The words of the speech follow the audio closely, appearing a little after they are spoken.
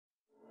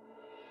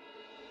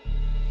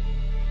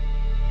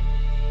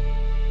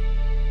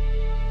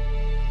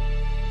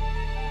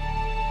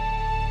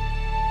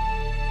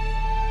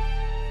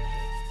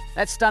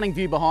That stunning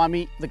view behind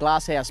me, the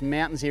Glasshouse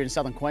Mountains here in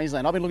southern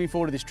Queensland. I've been looking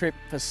forward to this trip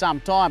for some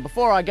time.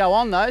 Before I go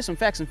on though, some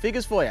facts and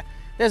figures for you.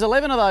 There's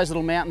 11 of those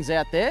little mountains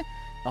out there.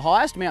 The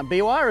highest, Mount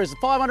Biwa, is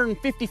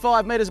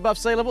 555 metres above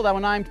sea level. They were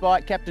named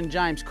by Captain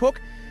James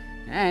Cook,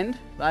 and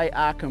they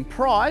are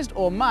comprised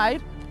or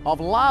made of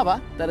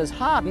lava that has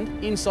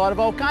hardened inside a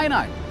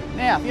volcano.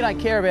 Now, if you don't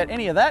care about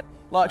any of that,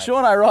 like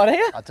Shaun right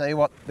here. I'll tell you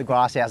what the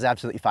Glasshouse is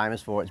absolutely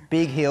famous for. It's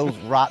big hills,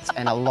 ruts,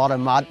 and a lot of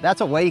mud.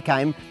 That's what we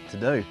came to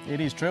do. It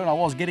is true, and I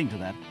was getting to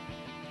that.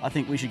 I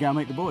think we should go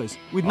meet the boys.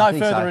 With no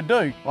further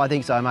ado. I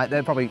think so, mate.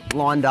 They're probably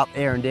lined up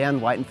there and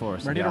down waiting for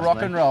us. Ready to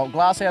rock and roll.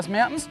 Glasshouse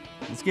Mountains,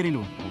 let's get into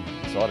it.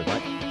 I'm excited,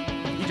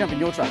 mate. You jump in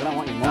your truck, I don't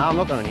want you. No, I'm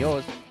not going in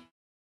yours.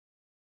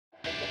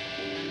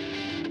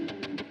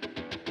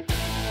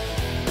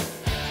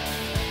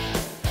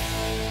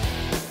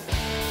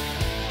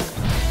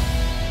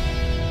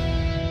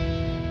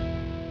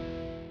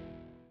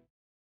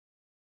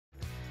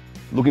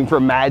 Looking for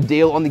a mad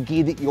deal on the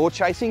gear that you're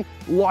chasing?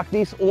 Like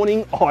this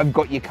awning, I've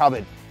got you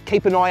covered.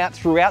 Keep an eye out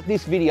throughout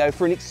this video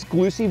for an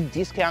exclusive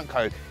discount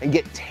code and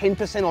get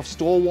 10% off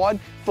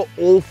store-wide for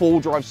all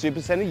 4-Wheel-Drive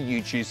Supacentre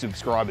YouTube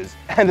subscribers.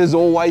 And as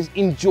always,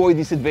 enjoy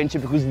this adventure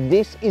because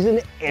this is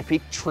an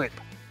epic trip.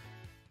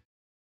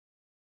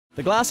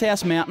 The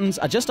Glasshouse Mountains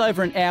are just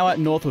over an hour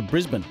north of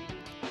Brisbane.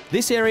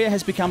 This area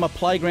has become a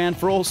playground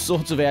for all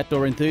sorts of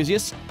outdoor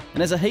enthusiasts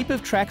and has a heap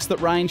of tracks that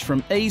range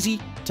from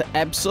easy to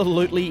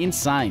absolutely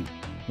insane.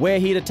 We're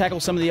here to tackle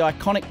some of the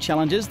iconic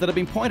challenges that have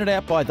been pointed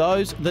out by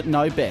those that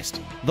know best,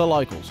 the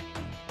locals.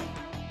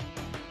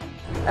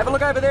 Have a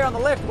look over there on the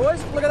left,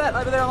 boys. Look at that,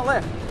 over there on the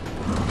left.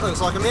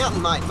 Looks like a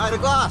mountain, mate, made of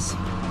glass.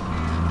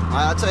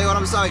 I'll tell you what,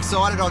 I'm so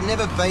excited. I've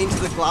never been to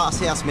the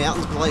Glasshouse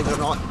Mountains, believe it or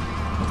not.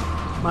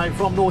 Mate,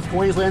 from North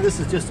Queensland,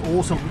 this is just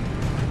awesome.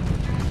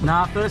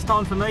 Nah, first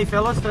time for me,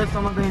 fellas. First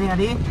time I've been out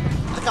here.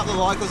 A couple of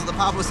locals at the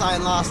pub were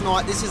saying last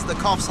night, this is the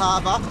Coffs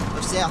Harbour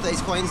of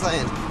southeast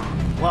Queensland.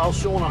 Well,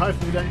 Shaun, I hope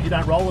you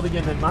don't roll it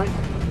again then, mate.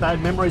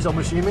 Bad memories, I'm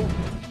assuming.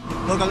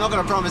 Look, I'm not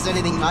going to promise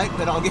anything, mate,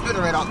 but I'll give it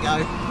a red hot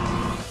go.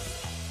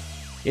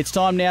 It's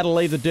time now to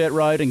leave the dirt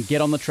road and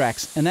get on the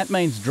tracks, and that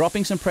means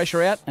dropping some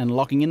pressure out and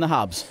locking in the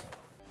hubs.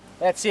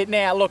 That's it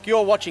now. Look,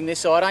 you're watching this,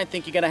 so I don't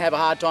think you're going to have a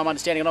hard time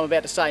understanding what I'm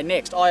about to say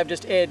next. I have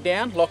just aired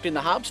down, locked in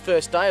the hubs,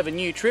 first day of a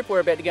new trip. We're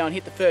about to go and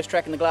hit the first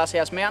track in the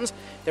Glasshouse Mountains.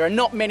 There are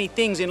not many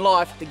things in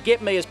life that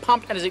get me as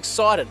pumped and as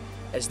excited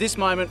as this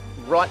moment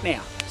right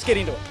now. Let's get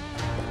into it.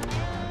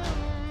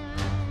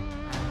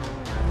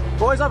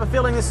 Boys, I have a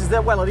feeling this is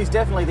it is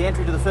definitely the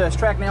entry to the first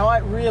track. Now, I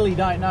really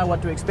don't know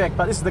what to expect,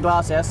 but this is the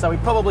Glasshouse, so we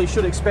probably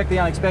should expect the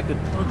unexpected.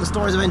 Well, the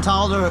stories have been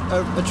told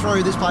are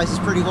true. This place is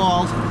pretty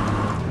wild.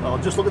 Oh,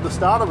 just look at the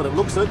start of it, it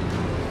looks it.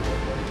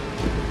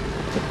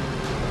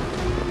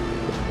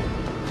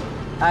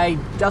 Hey,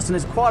 Justin,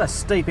 there's quite a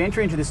steep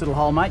entry into this little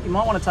hole, mate. You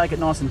might want to take it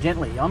nice and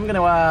gently. I'm going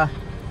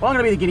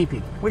to be the guinea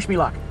pig. Wish me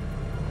luck.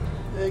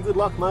 Yeah, good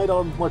luck, mate.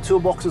 My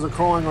toolboxes are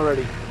crying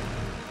already.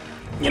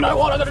 You know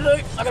what I got to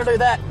do? I got to do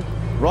that.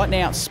 Right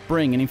now it's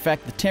spring, and in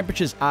fact the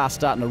temperatures are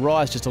starting to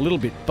rise just a little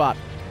bit, but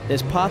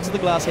there's parts of the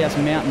Glasshouse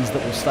Mountains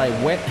that will stay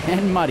wet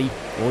and muddy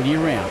all year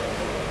round.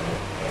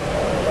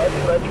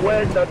 That's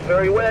wet, that's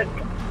very wet.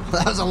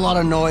 That was a lot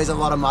of noise, a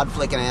lot of mud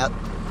flicking out.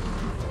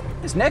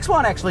 This next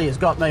one actually has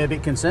got me a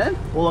bit concerned.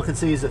 All I can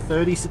see is a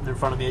 30 sitting in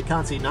front of me. I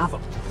can't see nothing.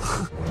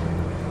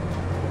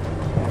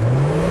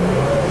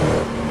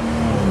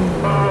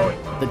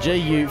 The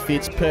GU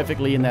fits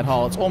perfectly in that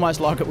hole. It's almost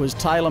like it was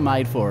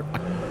tailor-made for it.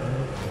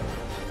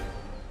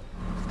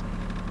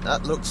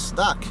 That looks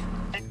stuck.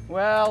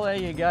 Well, there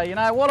you go. You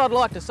know, what I'd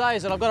like to say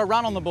is that I've got a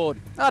run on the board.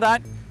 I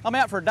don't. I'm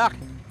out for a duck.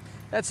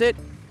 That's it.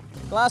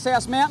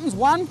 Glasshouse Mountains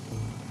 1,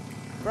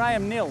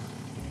 Graham 0.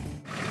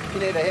 You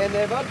need a hand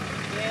there, bud?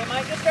 Yeah,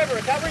 mate, just grab a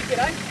recovery kit,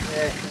 eh?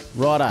 Yeah.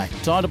 Righto,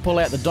 time to pull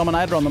out the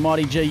Dominator on the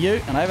mighty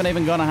GU, and I haven't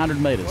even gone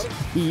 100 metres.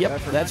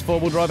 Yep, that's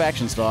 4-wheel drive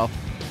action style.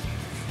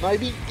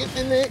 Maybe, get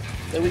in there.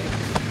 There we go.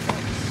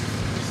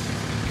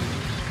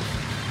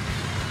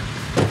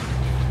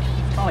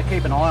 Trying to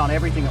keep an eye on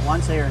everything at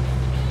once here, and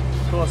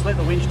of course let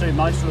the winch do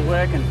most of the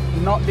work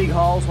and not dig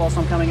holes whilst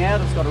I'm coming out.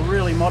 It's got a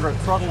really moderate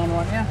throttle on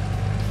right now.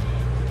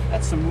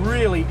 That's some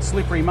really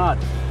slippery mud.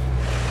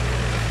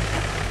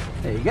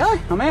 There you go,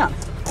 I'm out.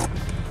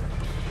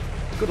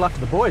 Good luck to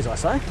the boys, I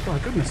say.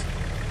 Oh goodness.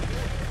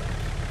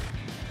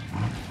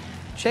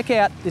 Check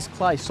out this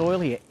clay soil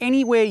here.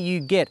 Anywhere you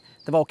get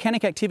the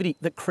volcanic activity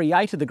that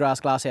created the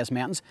Glasshouse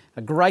Mountains,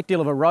 a great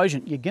deal of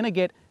erosion, you're going to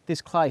get this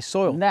clay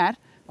soil. And that,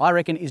 I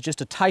reckon, is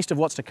just a taste of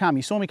what's to come.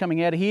 You saw me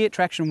coming out of here,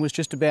 traction was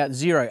just about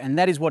 0, and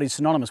that is what is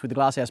synonymous with the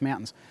Glasshouse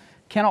Mountains.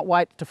 Cannot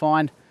wait to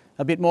find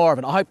a bit more of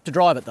it. I hope to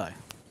drive it though.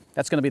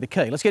 That's going to be the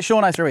key. Let's get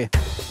Shaun through here.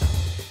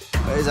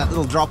 There's that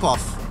little drop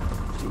off.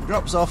 It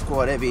drops off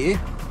quite heavy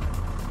here.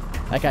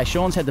 Okay,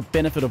 Shaun's had the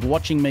benefit of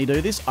watching me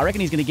do this. I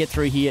reckon he's going to get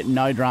through here,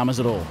 no dramas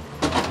at all.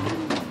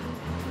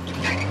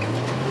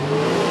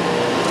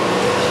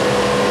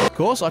 Of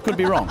course, I could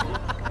be wrong.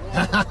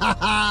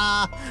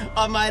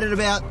 I made it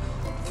about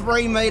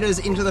 3 metres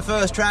into the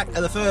first track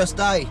of the first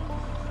day.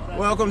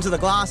 Welcome to the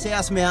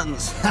Glasshouse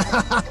Mountains.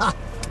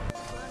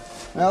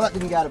 Well, that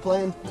didn't go to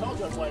plan. I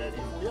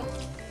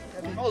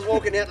was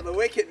walking out to the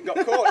wicket and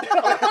got caught.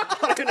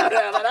 I don't know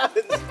how that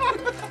happens.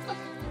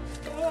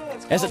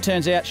 As it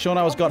turns out, Shaun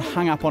has got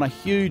hung up on a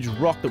huge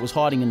rock that was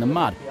hiding in the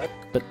mud.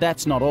 But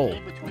that's not all.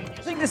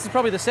 I think this is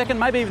probably the second,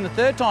 maybe even the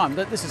third time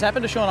that this has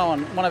happened to Shaun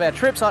on one of our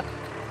trips.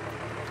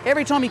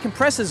 Every time he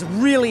compresses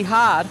really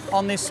hard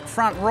on this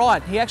front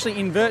right, he actually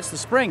inverts the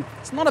spring.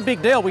 It's not a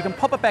big deal. We can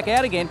pop it back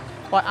out again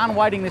by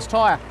unweighting this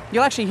tyre.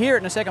 You'll actually hear it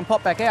in a second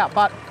pop back out,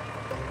 but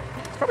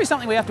it's probably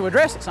something we have to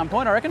address at some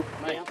point, I reckon.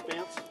 Bounce,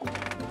 bounce.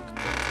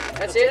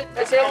 That's it.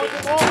 That's it.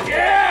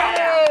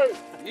 Yeah!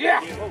 Yeah!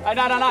 Hey,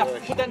 no.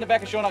 Put that in the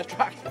back of Shaun's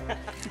truck.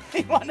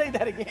 He might need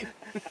that again.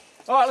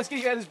 All right, let's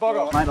get you out of this bog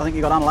off. Mate, I think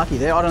you got unlucky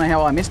there. I don't know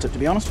how I missed it, to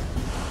be honest.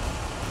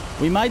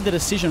 We made the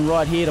decision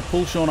right here to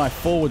pull Shaun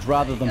forwards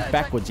rather than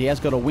backwards. He has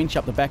got a winch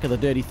up the back of the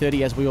Dirty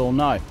 30, as we all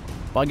know.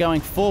 By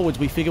going forwards,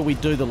 we figure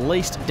we'd do the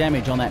least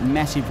damage on that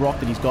massive rock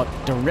that he's got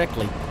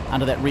directly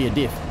under that rear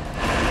diff.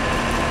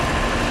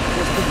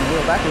 Just pushing the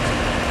wheel backwards.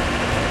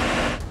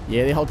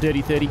 Yeah, the whole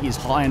Dirty 30 is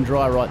high and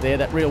dry right there.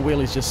 That rear wheel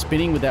is just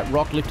spinning with that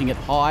rock lifting it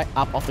high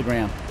up off the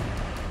ground.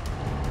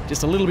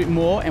 Just a little bit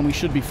more and we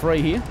should be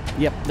free here.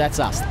 Yep, that's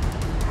us.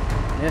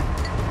 Yeah.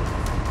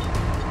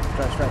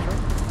 Straight.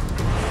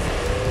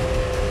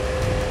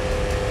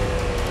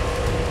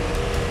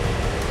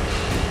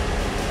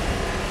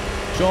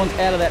 Shaun's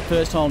out of that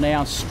first hole now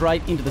and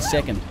straight into the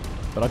second.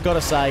 But I've got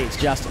to say, it's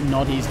just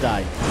not his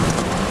day.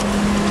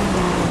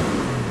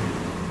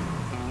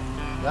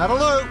 That'll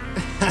do.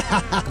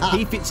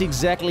 He fits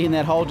exactly in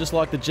that hole just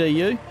like the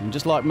GU, and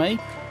just like me,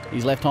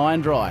 he's left high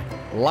and dry.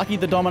 Lucky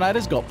the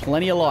Dominator's got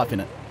plenty of life in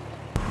it.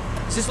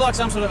 Is this like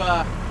some sort of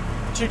a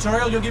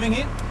tutorial you're giving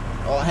here?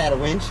 Oh, how to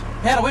winch.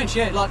 How to winch,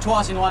 yeah, like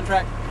twice in one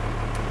track.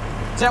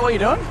 Is that what you're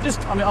doing? I'm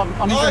interested.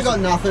 I got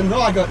nothing.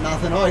 I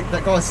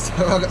got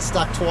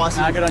stuck twice.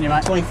 Nah, good on you,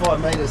 mate.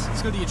 25 metres.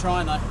 It's good that you're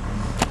trying, though.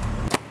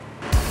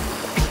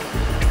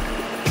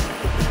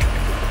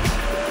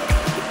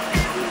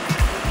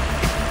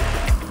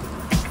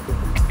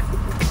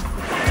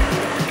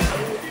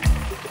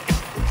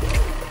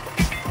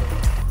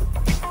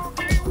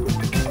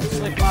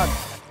 Slick mud.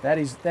 That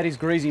is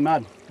greasy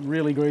mud.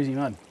 Really greasy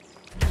mud.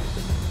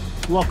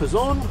 Lockers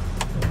on.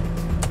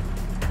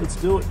 Let's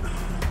do it.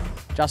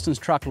 Justin's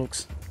truck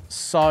looks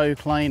so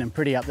clean and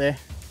pretty up there.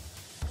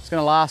 It's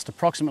going to last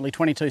approximately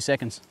 22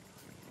 seconds.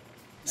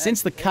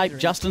 Since the Cape,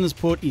 Justin has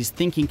put his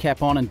thinking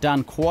cap on and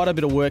done quite a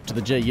bit of work to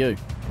the GU.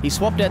 He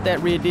swapped out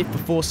that rear diff for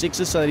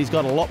 4.6s so that he's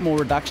got a lot more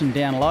reduction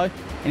down low,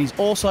 and he's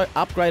also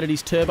upgraded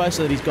his turbo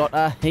so that he's got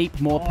a heap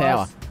more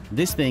power.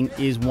 This thing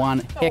is one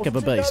heck of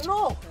a beast.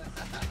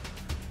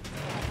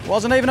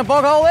 Wasn't even a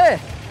bog hole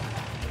there.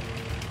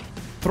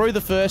 Through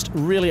the first,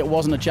 really it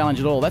wasn't a challenge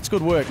at all. That's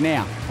good work.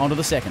 Now, onto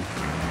the second.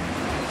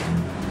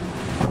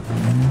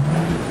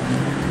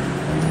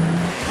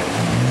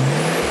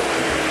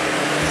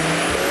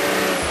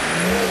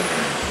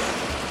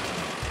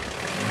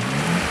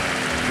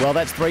 Well,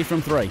 that's 3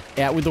 from 3.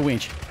 Out with the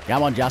winch.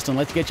 Come on, Justin,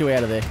 let's get you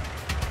out of there.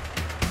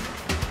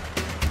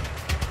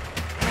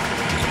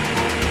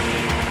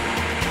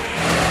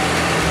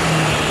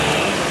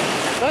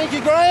 Thank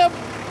you, Graham.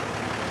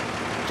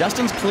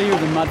 Justin's clear of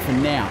the mud for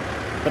now,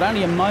 but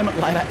only a moment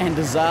later and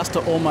disaster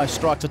almost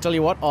strikes. I tell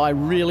you what, I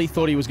really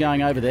thought he was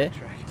going over there.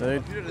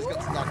 Dude.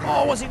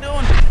 Oh, what's he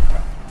doing?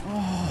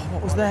 Oh,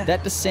 what was that?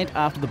 That descent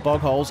after the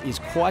bog holes is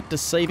quite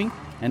deceiving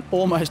and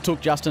almost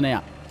took Justin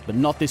out, but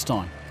not this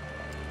time.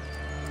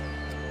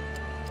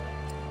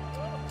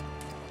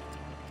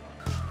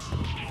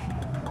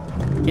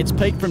 It's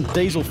Pete from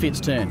Diesel Fit's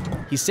turn.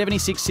 His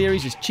 76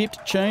 series is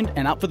chipped, tuned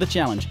and up for the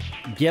challenge.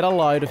 Get a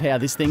load of how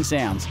this thing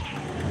sounds.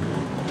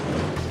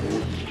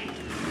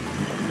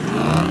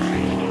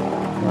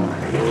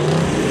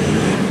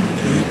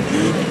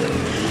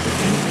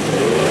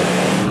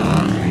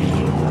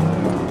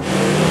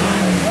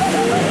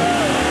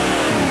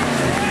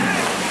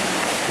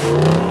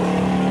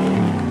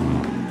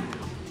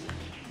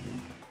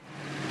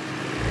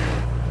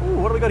 Ooh,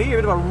 what do we got here?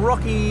 A bit of a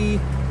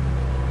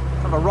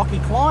rocky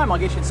climb, I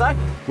guess you'd say.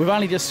 We've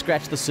only just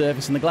scratched the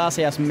surface and the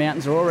Glasshouse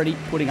Mountains are already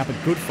putting up a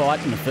good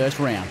fight in the first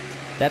round.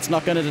 That's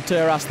not going to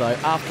deter us though.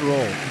 After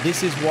all,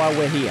 this is why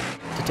we're here,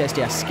 to test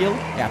our skill,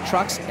 our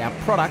trucks, our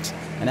products,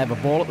 and have a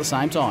ball at the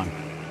same time.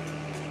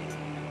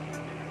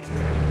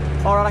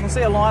 All right, I can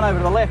see a line over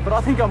to the left, but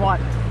I think I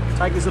might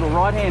take this little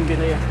right-hand bit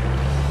here.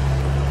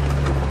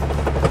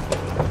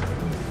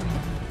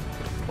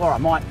 All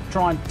right, might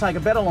try and take a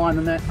better line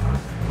than that.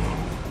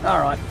 All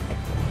right.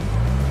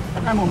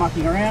 No more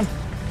mucking around.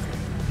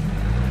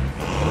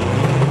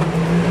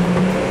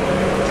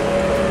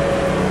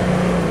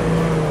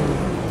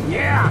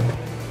 Yeah!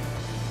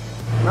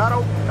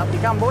 Righto, up you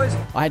come, boys.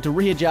 I had to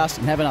readjust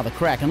and have another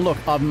crack, and look,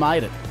 I've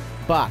made it.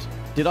 But,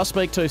 did I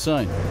speak too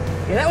soon?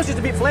 Yeah, that was just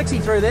a bit flexy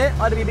through there.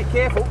 I had to be a bit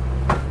careful.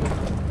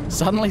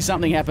 Suddenly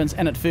something happens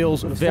and it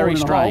feels very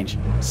strange.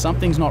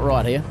 Something's not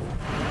right here.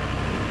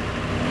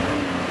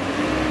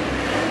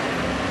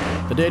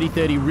 The Dirty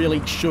 30 really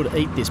should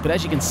eat this, but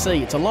as you can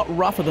see, it's a lot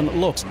rougher than it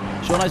looks.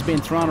 Shauno's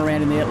been thrown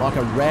around in there like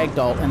a rag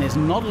doll, and there's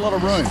not a lot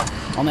of room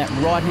on that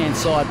right-hand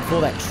side before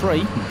that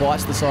tree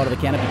bites the side of the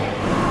canopy.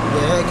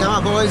 Yeah, come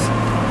on,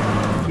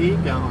 boys.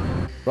 Keep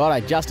going.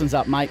 Righto, Justin's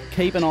up, mate.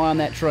 Keep an eye on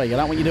that tree. I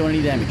don't want you doing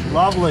any damage.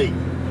 Lovely.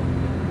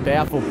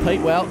 Powerful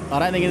Pete. Well, I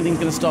don't think anything's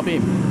going to stop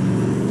him.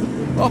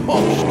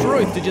 Oh,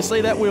 Struth, did you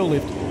see that wheel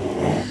lift?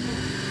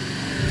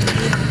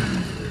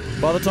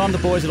 By the time the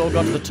boys had all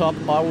got to the top,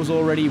 I was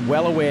already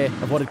well aware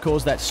of what had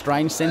caused that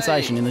strange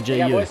sensation in the GU.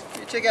 You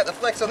check out the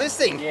flex on this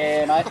thing.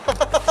 Yeah, mate.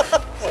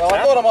 So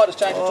I thought I might just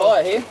change the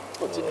tyre here.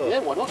 Yeah,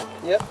 why not?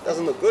 Yep,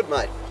 doesn't look good,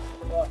 mate.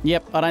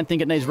 Yep, I don't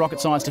think it needs rocket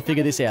science to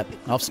figure this out.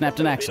 I've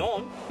snapped an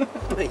axle. I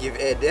think you've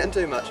aired down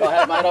too much. I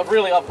have, mate.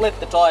 I've let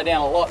the tyre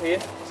down a lot here.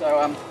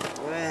 So,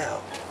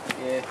 Wow.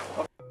 yeah.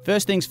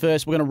 First things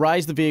first, we're going to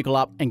raise the vehicle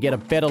up and get a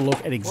better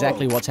look at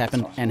exactly what's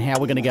happened and how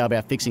we're going to go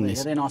about fixing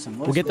this.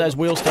 We'll get those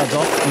wheel studs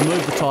off,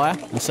 remove the tyre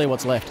and see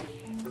what's left.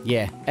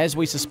 Yeah, as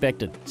we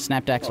suspected,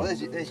 snapped axle.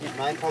 There's your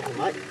main problem,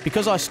 mate.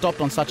 Because I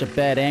stopped on such a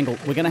bad angle,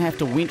 we're going to have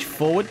to winch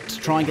forward to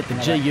try and get the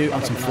GU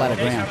on some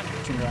flatter ground.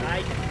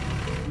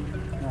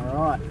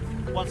 All right.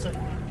 What's it?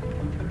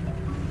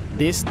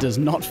 This does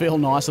not feel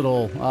nice at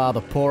all. Ah,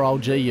 the poor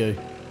old GU.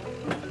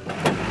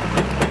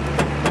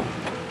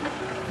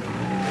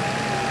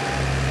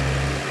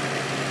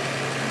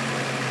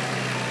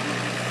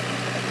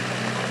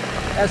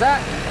 How's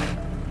that?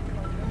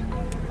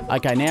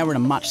 Okay, now we're in a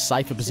much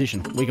safer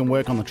position. We can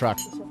work on the truck.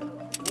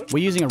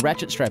 We're using a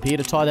ratchet strap here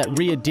to tie that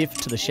rear diff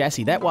to the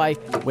chassis. That way,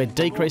 we're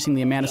decreasing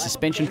the amount of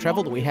suspension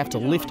travel that we have to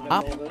lift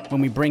up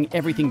when we bring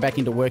everything back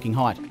into working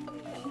height.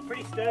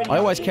 I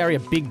always carry a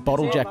big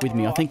bottle jack with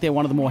me. I think they're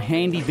one of the more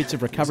handy bits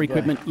of recovery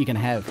equipment you can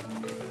have.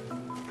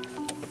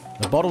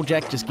 The bottle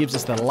jack just gives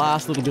us the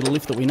last little bit of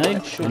lift that we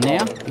need, and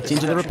now it's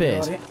into the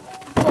repairs.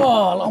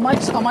 Oh, I'll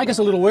make us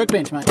a little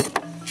workbench, mate.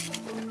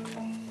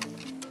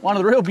 One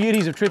of the real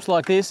beauties of trips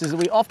like this is that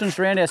we often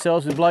surround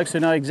ourselves with blokes who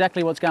know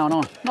exactly what's going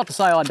on. Not to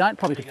say I don't,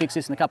 probably could fix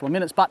this in a couple of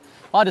minutes, but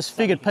I just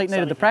figured Pete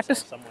needed the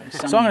practice. So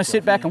I'm going to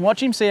sit back and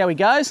watch him, see how he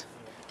goes.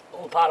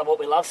 All part of what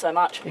we love so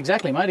much.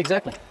 Exactly, mate,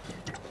 exactly.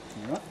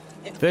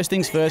 First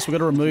things first, we've got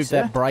to remove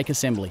that brake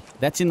assembly.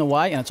 That's in the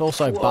way and it's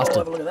also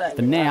busted.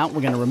 For now, we're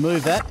going to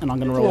remove that and I'm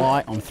going to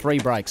rely on 3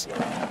 brakes.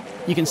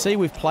 You can see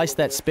we've placed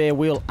that spare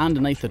wheel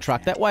underneath the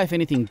truck. That way, if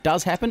anything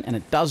does happen and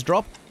it does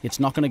drop, it's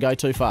not going to go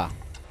too far.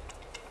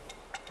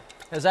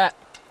 How's that?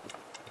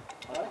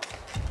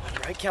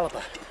 Great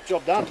caliper.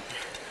 Job done.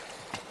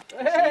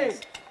 Hey!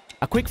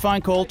 A quick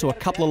phone call to a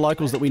couple of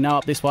locals that we know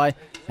up this way,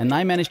 and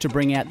they managed to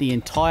bring out the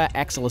entire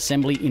axle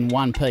assembly in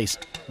one piece.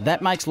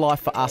 That makes life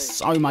for us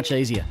so much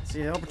easier.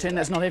 Yeah, I'll pretend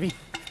that's not heavy.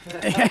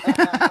 Look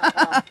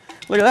at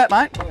that,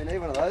 mate. Probably need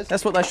one of those.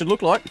 That's what they should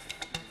look like.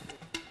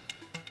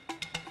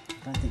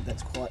 I don't think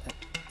that's quite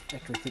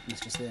factory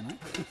thickness just there, mate.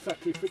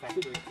 Factory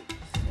thickness.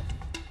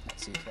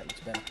 That's it, that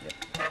looks better.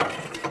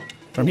 Yep.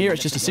 From here,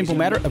 it's just a simple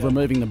matter of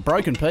removing the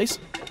broken piece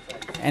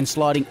and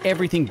sliding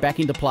everything back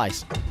into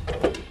place.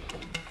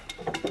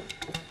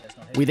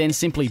 We then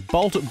simply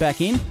bolt it back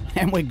in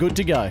and we're good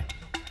to go.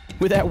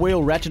 With that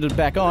wheel ratcheted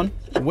back on,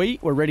 we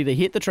were ready to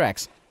hit the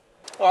tracks.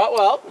 All right,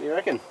 well, What do you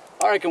reckon?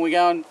 I reckon we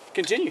go and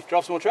continue,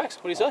 drive some more tracks.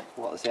 What do you say?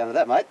 What the sound of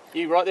that, mate?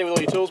 You right there with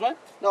all your tools, mate?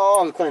 No,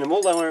 I'm cleaning them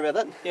all, don't worry about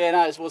that. Yeah,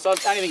 no, it's the only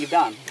thing you've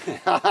done.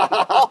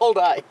 All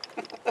day.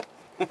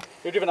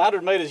 You've driven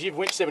 100 metres, you've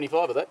winched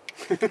 75 of that.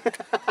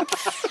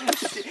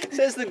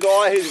 Says the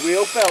guy whose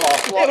wheel fell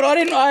off. Yeah, but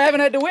I haven't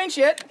had to winch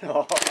yet.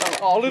 Oh,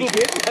 Oh, a little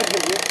bit. Yeah,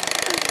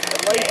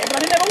 but I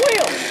didn't have a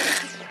wheel.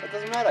 it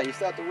doesn't matter, you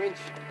start to winch.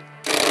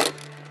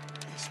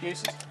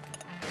 Excuses.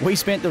 We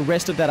spent the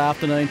rest of that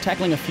afternoon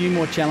tackling a few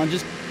more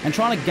challenges and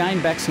trying to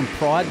gain back some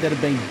pride that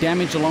had been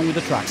damaged along with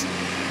the trucks.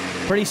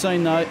 Pretty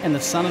soon though, and the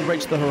sun had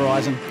reached the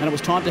horizon and it was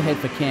time to head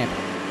for camp.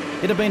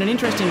 It had been an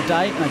interesting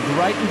day and a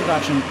great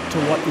introduction to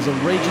what is a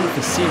region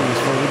for serious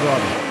four-wheel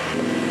driving.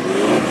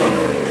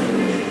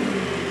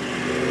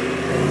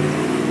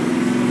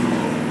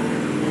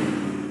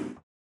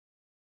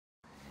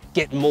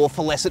 Get more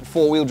for less at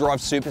 4-Wheel Drive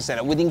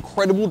Supacentre with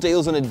incredible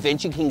deals on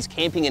Adventure King's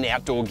camping and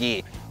outdoor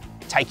gear.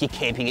 Take your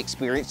camping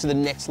experience to the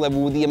next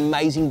level with the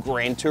amazing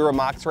Grand Tourer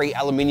Mark III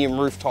aluminium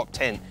rooftop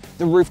tent,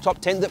 the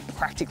rooftop tent that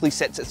practically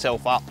sets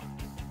itself up.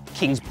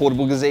 King's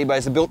portable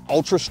gazebos are built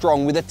ultra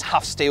strong with a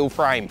tough steel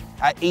frame,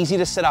 are easy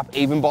to set up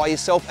even by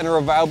yourself and are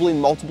available in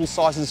multiple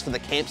sizes for the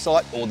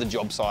campsite or the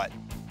job site.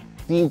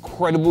 The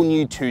incredible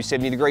new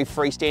 270-degree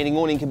freestanding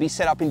awning can be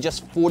set up in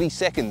just 40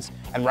 seconds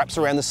and wraps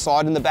around the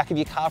side and the back of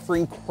your car for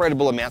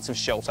incredible amounts of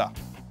shelter.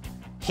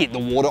 Hit the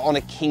water on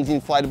a King's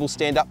inflatable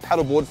stand-up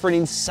paddleboard for an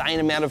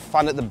insane amount of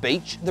fun at the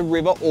beach, the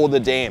river or the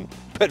dam.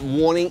 But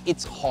warning,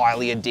 it's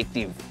highly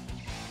addictive.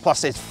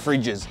 Plus there's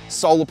fridges,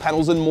 solar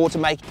panels and more to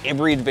make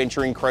every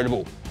adventure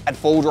incredible. At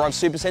 4-Wheel Drive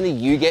Supacentre,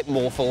 you get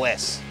more for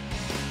less.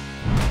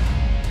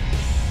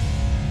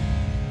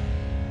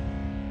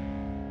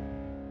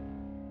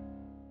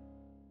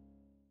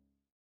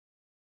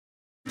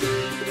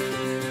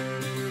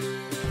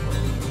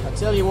 I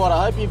tell you what,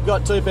 I hope you've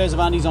got 2 pairs of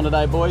undies on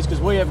today, boys, because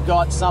we have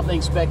got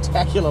something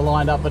spectacular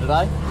lined up for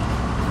today.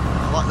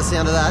 I like the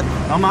sound of that.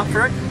 I'm up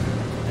for it.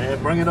 Yeah,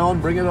 bring it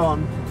on, bring it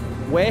on.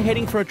 We're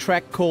heading for a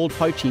track called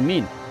Ho Chi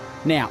Minh.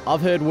 Now,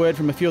 I've heard word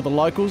from a few of the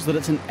locals that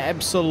it's an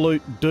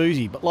absolute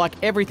doozy, but like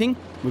everything,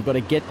 we've got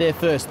to get there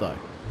first, though.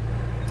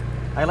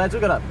 Hey, lads,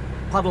 we've got a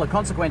puddle of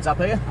consequence up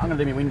here. I'm going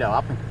to do my window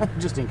up,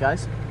 just in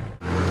case.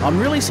 I'm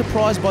really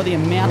surprised by the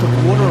amount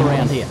of water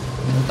around here.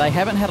 They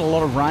haven't had a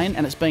lot of rain,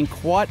 and it's been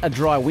quite a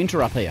dry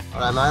winter up here.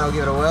 All right, mate, I'll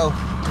give it a whirl.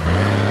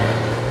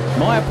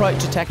 My approach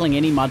to tackling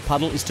any mud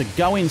puddle is to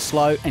go in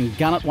slow and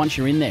gun it once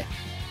you're in there.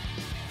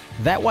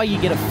 That way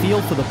you get a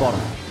feel for the bottom.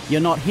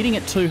 You're not hitting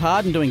it too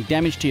hard and doing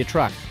damage to your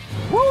truck.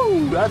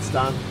 Woo, that's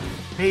done.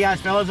 Here you go,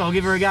 fellas, I'll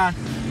give her a go.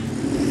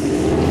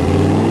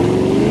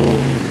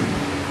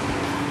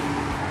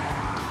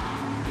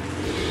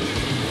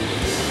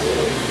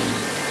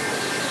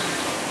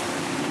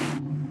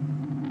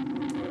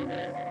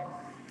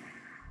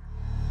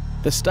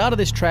 The start of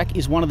this track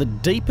is one of the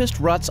deepest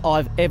ruts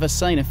I've ever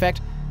seen. In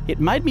fact, it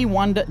made me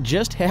wonder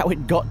just how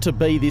it got to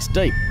be this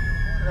deep.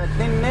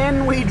 And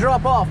then we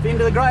drop off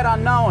into the great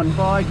unknown.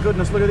 By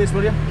goodness, look at this,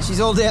 will you?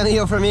 She's all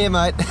downhill from here,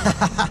 mate.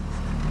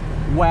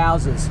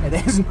 Wowzers.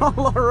 There's not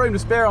a lot of room to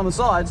spare on the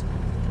sides.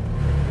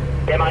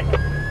 Yeah, mate.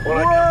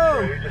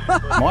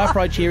 Whoa! My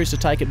approach here is to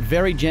take it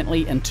very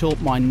gently until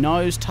my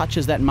nose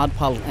touches that mud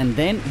puddle and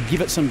then give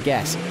it some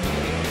gas.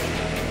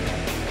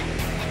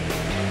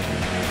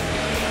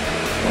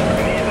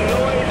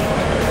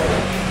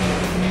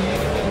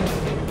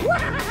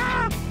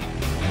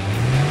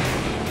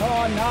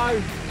 Oh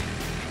no!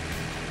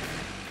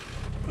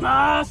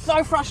 Ah,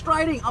 so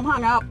frustrating. I'm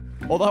hung up.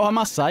 Although I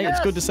must say, it's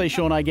good to see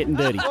Shaun getting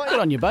dirty. Good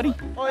on you, buddy.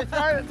 Oh,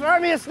 throw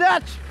me a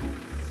snatch!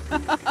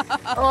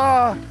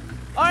 I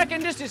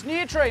reckon just this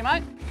near tree,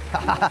 mate.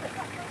 Oh,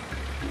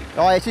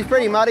 yeah, she's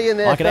pretty muddy in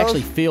there, I could fellas.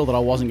 actually feel that I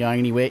wasn't going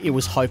anywhere. It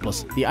was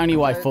hopeless. The only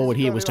way forward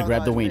here was to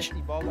grab the winch.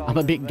 I'm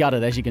a bit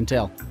gutted, as you can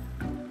tell.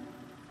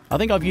 I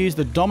think I've used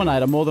the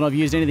Dominator more than I've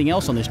used anything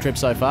else on this trip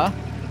so far.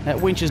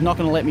 That winch is not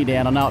going to let me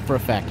down, I know it for a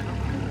fact.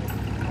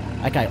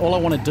 Okay, all I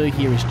want to do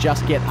here is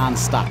just get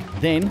unstuck.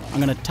 Then I'm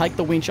going to take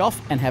the winch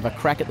off and have a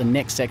crack at the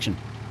next section.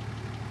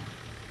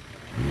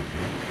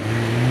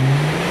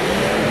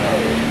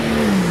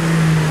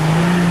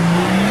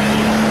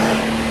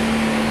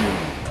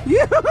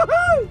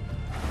 Yoo-hoo-hoo!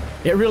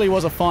 It really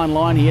was a fine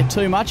line here.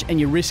 Too much and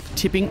you risk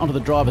tipping onto the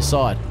driver's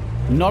side.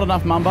 Not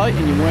enough mumbo and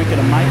you weren't going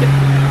to make it.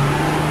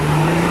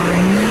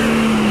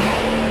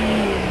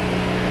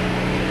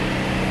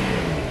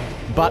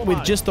 But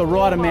with just the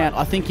right amount,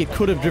 I think you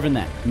could have driven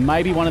that.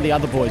 Maybe one of the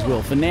other boys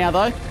will. For now,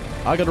 though,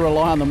 I've got to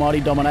rely on the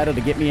mighty Dominator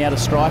to get me out of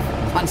strife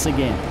once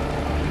again.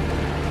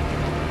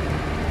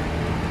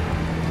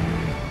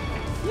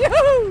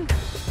 Yoo-hoo!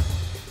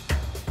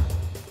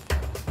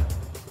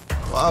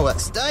 Whoa,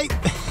 that's steep.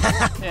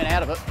 Turn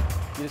out of it.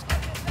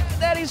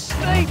 That is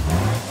steep.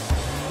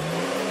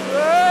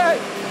 Hey!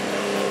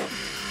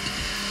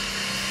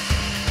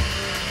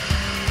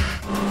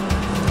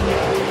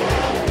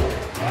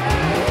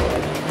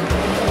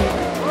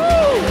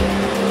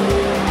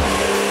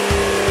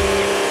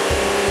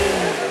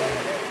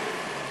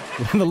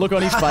 The look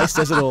on his face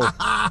says it all. That's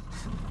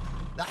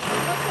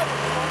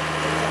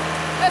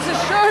a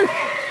shoot!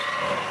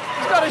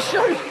 He's got a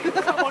shoot!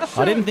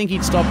 I didn't think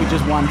he'd stop with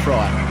just one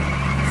try.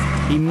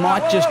 He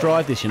might just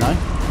drive this, you know.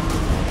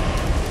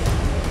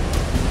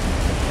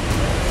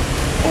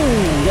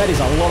 Ooh, that is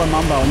a lot of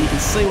mumbo, and you can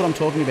see what I'm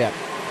talking about.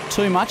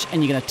 Too much,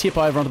 and you're going to tip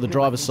over onto the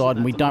driver's side,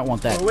 and we don't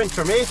want that. Win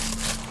from here.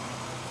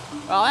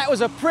 Well, that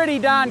was a pretty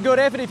darn good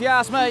effort, if you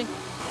ask me.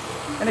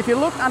 And if you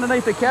look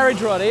underneath the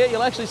carriage right here,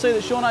 you'll actually see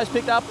that Shaun's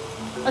picked up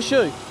a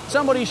shoe.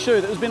 Somebody's shoe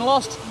that has been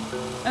lost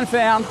and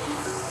found.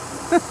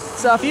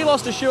 So if you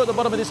lost a shoe at the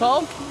bottom of this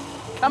hole,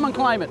 come and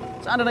claim it.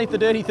 It's underneath the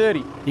dirty 30.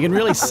 You can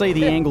really see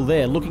the angle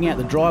there. Looking out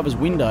the driver's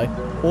window,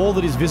 all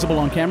that is visible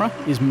on camera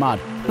is mud.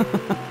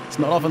 It's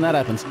not often that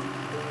happens.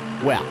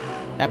 Wow,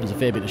 happens a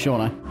fair bit to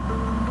Shaun, eh?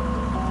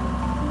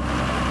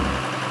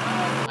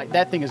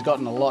 That thing has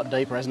gotten a lot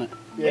deeper, hasn't it?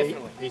 Yeah,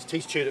 definitely.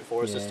 He's chewed it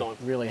for us this time.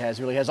 Really has,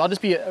 really has. I'll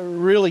just be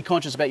really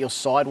conscious about your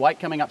side weight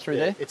coming up through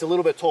there. It's a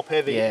little bit top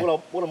heavy. Yeah.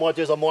 What I might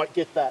do is I might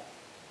get that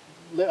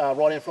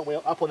right end front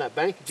wheel up on that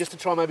bank just to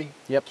try maybe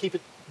keep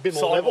it a bit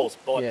more level.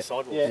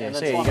 Sidewalls. Yeah, Yeah, and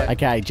so then you try go.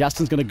 Okay,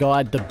 Justin's going to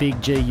guide the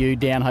big GU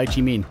down Ho Chi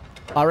Minh.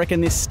 I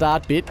reckon this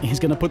start bit, he's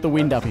going to put the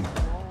wind up him.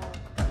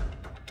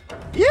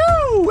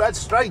 Yoo! That's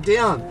straight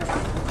down.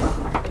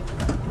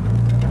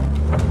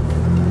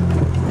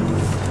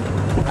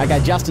 Okay,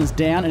 Justin's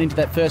down and into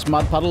that first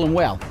mud puddle, and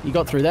well, he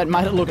got through that,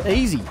 made it look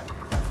easy.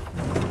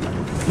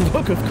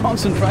 Look of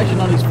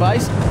concentration on his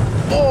face.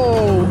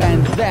 Oh,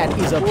 and that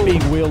is a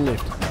big wheel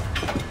lift.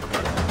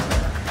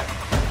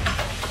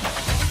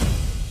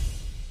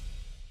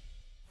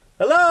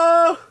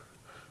 Hello?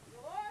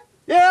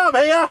 Yeah,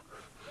 I'm here.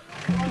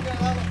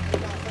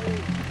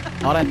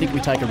 I don't think we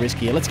take a risk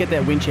here. Let's get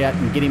that winch out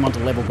and get him onto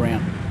level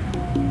ground.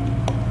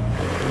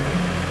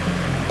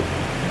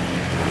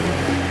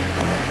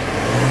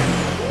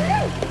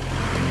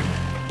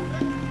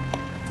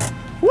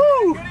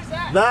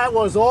 That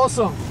was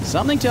awesome.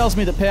 Something tells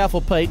me that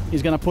Powerful Pete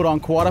is going to put on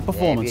quite a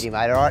performance. Yeah,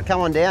 beauty, mate. All right, come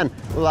on down.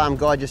 We'll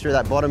guide you through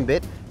that bottom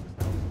bit.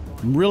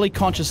 I'm really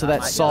conscious of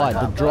that side,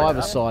 the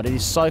driver's side. It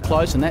is so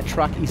close, and that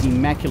truck is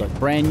immaculate,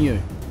 brand new.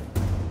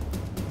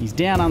 He's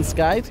down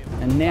unscathed,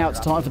 and now it's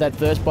time for that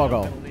first bog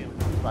hole.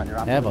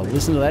 Have a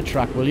listen to that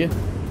truck, will you?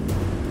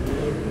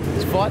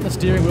 He's fighting the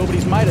steering wheel, but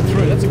he's made it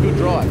through. That's a good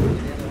drive.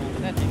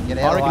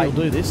 I reckon he'll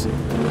do this.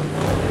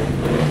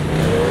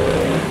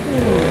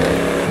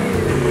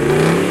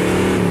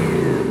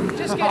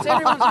 Just gets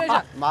everyone's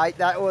measure. Mate,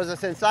 that was a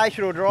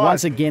sensational drive.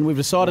 Once again, we've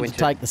decided to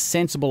take the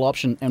sensible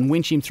option and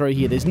winch him through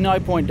here. There's no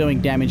point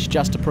doing damage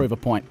just to prove a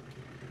point.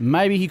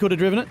 Maybe he could have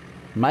driven it.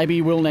 Maybe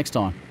he will next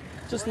time.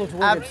 Just looks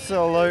wicked.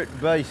 Absolute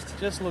beast.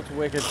 Just looks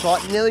wicked. It's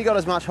like nearly got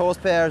as much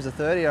horsepower as a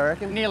 30, I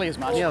reckon. Nearly as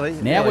much.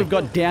 Now we've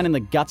got down in the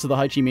guts of the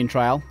Ho Chi Minh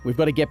Trail. We've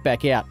got to get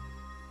back out.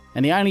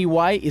 And the only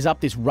way is up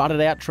this rutted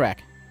out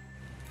track.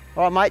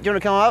 All right, mate, do you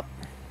want to come up?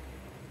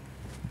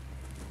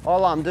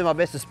 I'll do my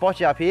best to spot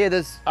you up here.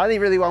 There's only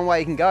really one way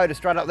you can go to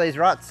straight up these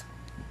ruts.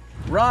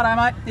 Righto,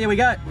 mate. Here we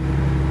go.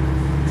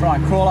 Try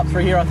and crawl up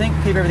through here, I think.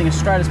 Keep everything as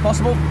straight as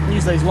possible.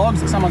 Use these logs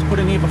that someone's put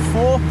in here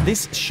before.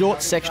 This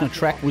short section of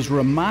track was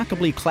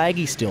remarkably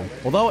claggy still.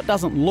 Although it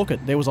doesn't look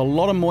it, there was a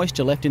lot of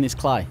moisture left in this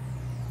clay.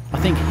 I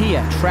think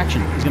here,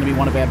 traction is going to be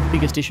one of our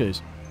biggest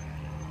issues.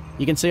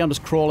 You can see I'm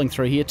just crawling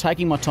through here,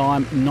 taking my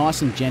time,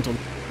 nice and gentle.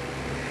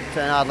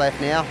 Turn hard left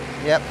now.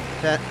 Yep,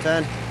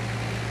 turn.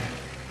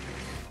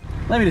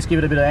 Let me just give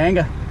it a bit of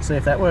anger, see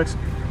if that works.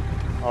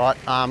 All right,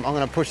 I'm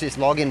going to push this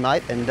log in,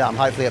 mate, and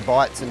hopefully it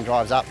bites and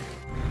drives up.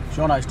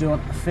 Shauno's doing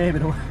a fair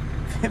bit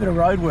of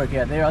road work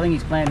out there. I think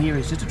his plan here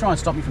is just to try and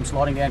stop me from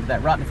sliding down to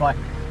that rut. And if I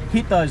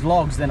hit those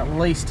logs, then at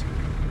least,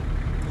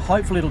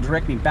 hopefully it'll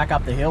direct me back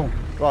up the hill.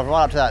 Drive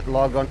right up to that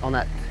log on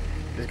that,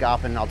 just go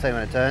up and I'll tell you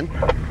when to turn.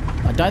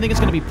 I don't think it's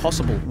going to be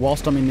possible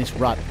whilst I'm in this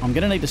rut. I'm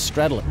going to need to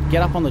straddle it,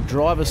 get up on the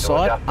driver's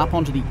side, up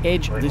onto the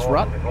edge of this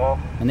rut,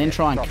 and then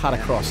try and cut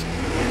across.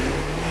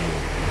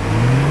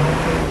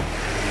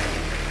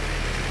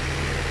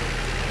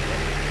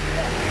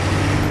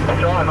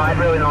 Try, mate,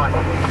 really nice.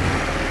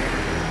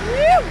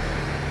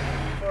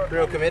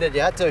 Real committed,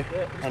 you had to.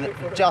 Yeah, and it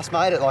just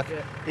made it. Like,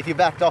 if you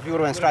backed off, you would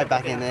have went straight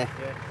back in there.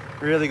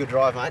 Really good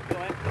drive, mate.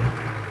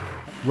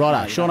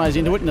 Righto, Shauno's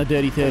into it in the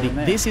dirty 30.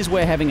 This is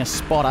where having a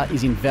spotter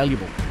is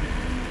invaluable.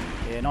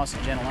 Yeah, nice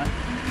and gentle, mate.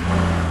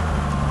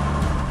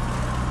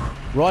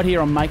 Right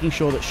here, I'm making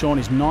sure that Shaun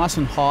is nice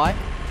and high.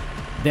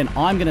 Then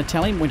I'm going to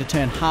tell him when to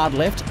turn hard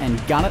left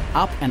and gun it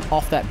up and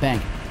off that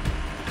bank.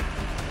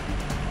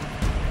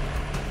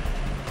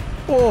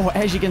 Oh,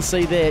 as you can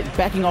see there,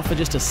 backing off for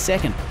just a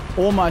second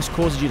almost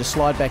causes you to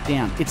slide back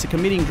down. It's a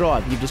committing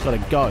drive. You've just got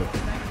to go.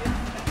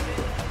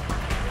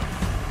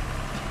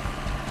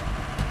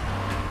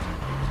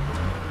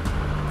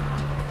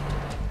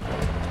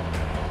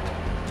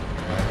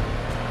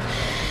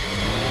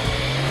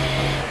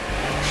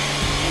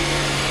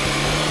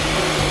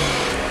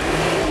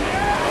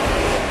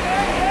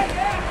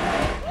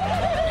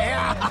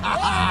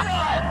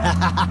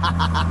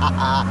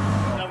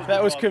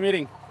 That was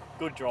committing.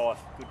 Good drive,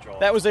 good drive.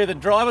 That was either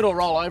drive it or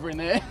roll over in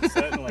there.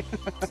 Certainly.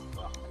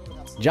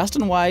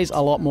 Justin weighs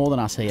a lot more than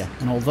us here,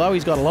 and although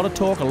he's got a lot of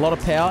torque, a lot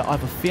of power, I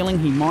have a feeling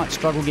he might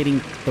struggle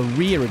getting the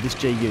rear of this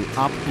GU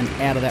up and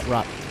out of that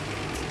rut.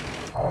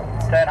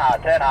 Turn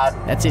hard, turn hard.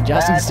 That's it,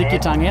 Justin. Stick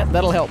your tongue out.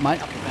 That'll help, mate.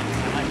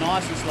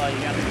 Nice and slow. You're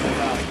going too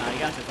fast. No, you're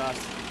going too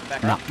fast.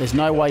 Back no, up. there's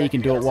no way you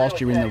can do it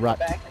whilst you're in the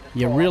rut.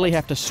 You really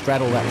have to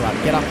straddle that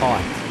rut. Get up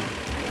high.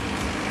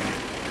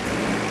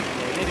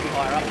 Yeah, you need to be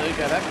higher up, dude.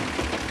 Go back.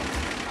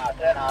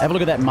 Have a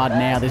look at that mud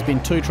now. There's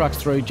been 2 trucks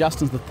through.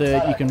 Justin's the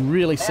 3rd. You can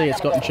really see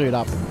it's gotten chewed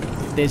up.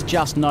 There's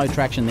just no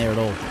traction there at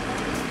all.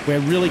 We're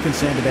really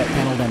concerned about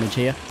panel damage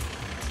here.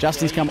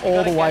 Justin's come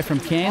all the way from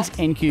Cairns,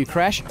 NQ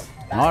crash,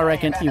 and I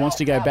reckon he wants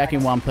to go back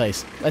in one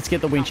piece. Let's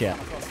get the winch out.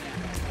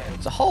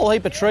 There's a whole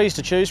heap of trees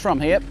to choose from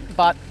here,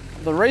 but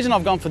the reason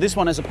I've gone for this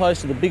one as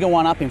opposed to the bigger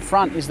one up in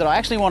front is that I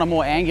actually want a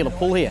more angular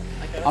pull here.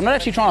 I'm not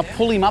actually trying to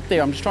pull him up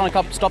there. I'm just trying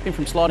to stop him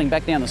from sliding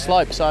back down the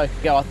slope. So, I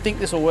think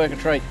this will work a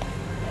treat.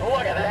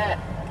 Look at that.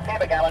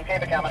 Keep it coming,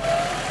 keep it coming.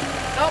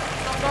 Stop.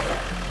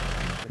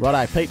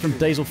 Righto, Pete from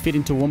Diesel Fit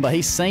in Toowoomba.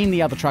 He's seen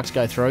the other trucks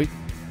go through.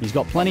 He's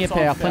got plenty of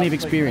power, plenty of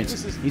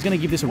experience. He's going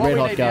to give this a red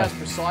hot go. What we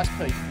need now is precise,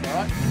 Pete, all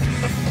right?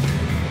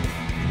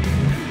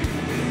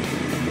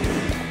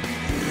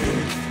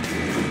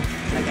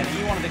 Okay, now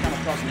you wanted to come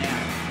across now.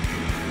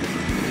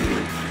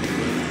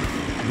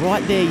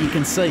 Right there you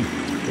can see,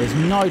 there's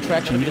no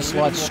traction. You just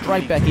slide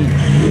straight back in.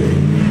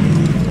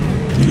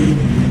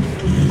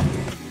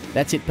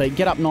 That's it, Pete.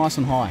 Get up nice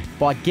and high.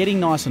 By getting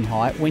nice and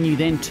high, when you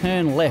then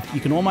turn left, you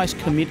can almost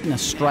commit in a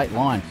straight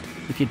line.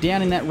 If you're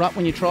down in that rut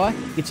when you try,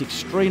 it's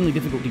extremely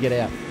difficult to get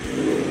out.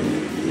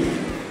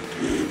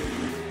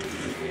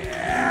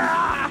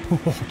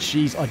 Oh,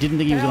 jeez, I didn't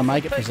think he was going to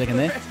make it for a second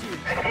there.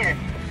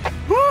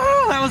 Woo,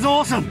 that was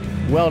awesome.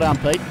 Well done,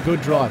 Pete.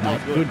 Good drive, mate.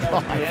 Good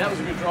drive. Yeah, that was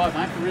a good drive,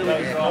 mate.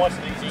 Really good drive. Nice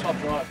and easy. Top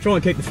drive. Try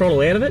and keep the throttle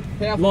out of it.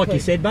 Powerful, Like you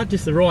Pete. said, but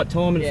just the right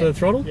timing for the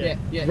throttle.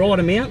 Yeah. Right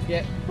amount.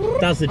 Yeah.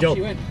 Does the job.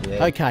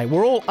 Okay,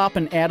 we're all up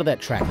and out of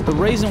that track. The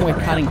reason we're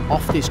cutting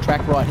off this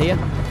track right here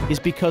is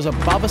because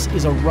above us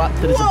is a rut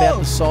that is about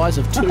the size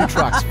of 2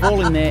 trucks.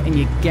 Fall in there and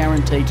you're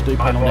guaranteed to do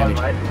panel damage.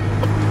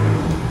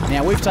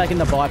 Now, we've taken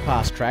the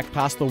bypass track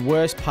past the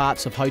worst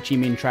parts of Ho Chi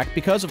Minh track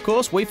because, of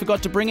course, we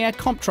forgot to bring our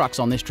comp trucks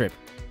on this trip.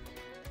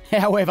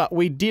 However,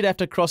 we did have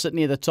to cross it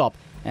near the top,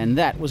 and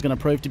that was going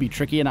to prove to be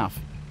tricky enough.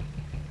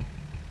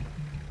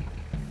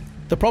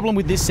 The problem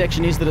with this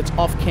section is that it's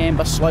off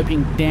camber,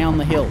 sloping down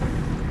the hill.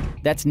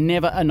 That's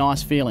never a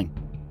nice feeling.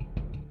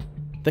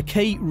 The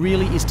key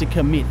really is to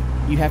commit.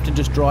 You have to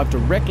just drive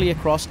directly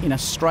across in a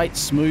straight,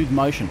 smooth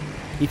motion.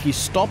 If you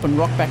stop and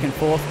rock back and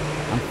forth,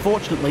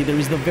 unfortunately there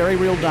is the very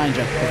real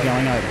danger of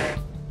going over.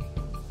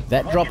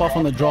 That drop off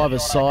on the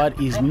driver's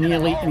side is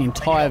nearly an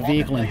entire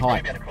vehicle in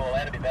height.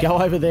 Go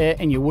over there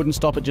and you wouldn't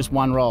stop at just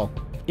one roll.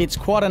 It's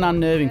quite an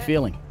unnerving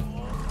feeling.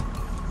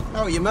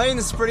 know what you mean,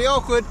 this is pretty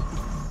awkward.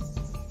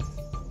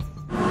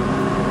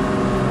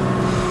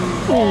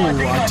 Ooh,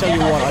 I tell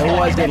you what, I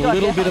always get a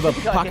little bit of a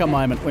pucker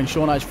moment when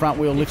Shauno's front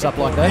wheel lifts up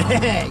like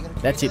that.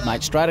 That's it,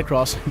 mate, straight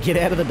across. Get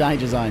out of the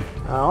danger zone.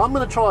 I'm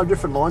going to try a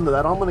different line to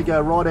that. I'm going to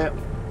go right out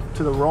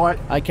to the right.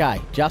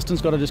 Okay,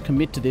 Justin's got to just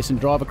commit to this and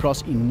drive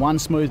across in one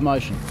smooth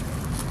motion.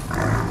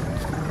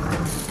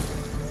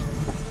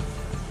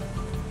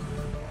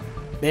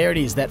 There it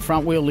is, that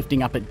front wheel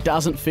lifting up. It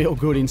doesn't feel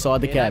good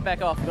inside the cab.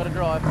 Back off, got to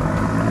drive.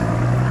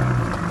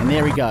 And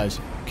there he goes,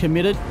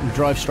 committed and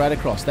drove straight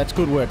across. That's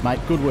good work, mate,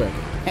 good work.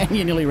 And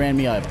you nearly ran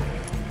me over.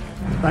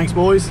 Thanks,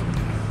 boys.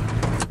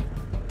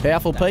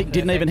 Powerful Pete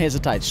didn't even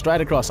hesitate, straight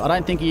across. I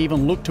don't think he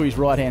even looked to his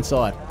right-hand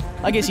side.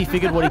 I guess he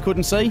figured what he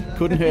couldn't see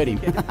couldn't hurt him.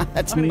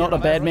 That's not a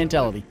bad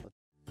mentality.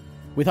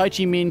 With Ho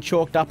Chi Minh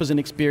chalked up as an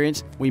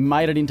experience, we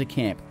made it into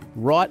camp,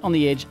 right on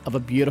the edge of a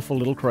beautiful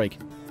little creek.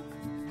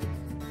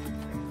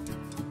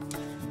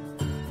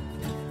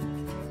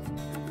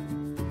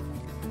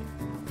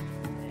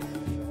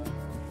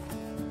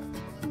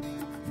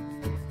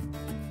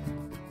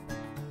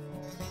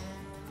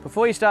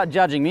 Before you start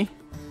judging me,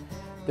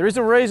 there is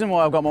a reason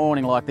why I've got my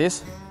awning like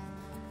this,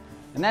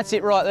 and that's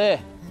it right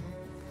there.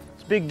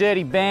 This big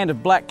dirty band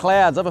of black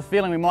clouds. I have a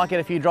feeling we might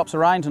get a few drops of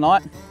rain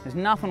tonight. There's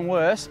nothing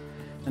worse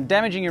than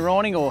damaging your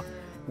awning or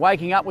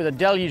waking up with a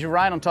deluge of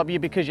rain on top of you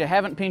because you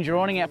haven't pinned your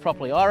awning out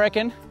properly. I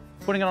reckon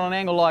putting it on an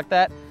angle like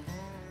that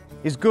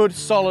is good,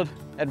 solid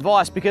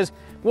advice, because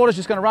water's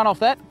just going to run off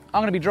that.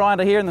 I'm going to be dry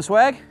under here in the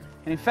swag,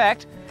 and in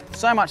fact,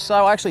 so much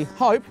so I actually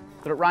hope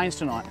that it rains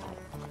tonight.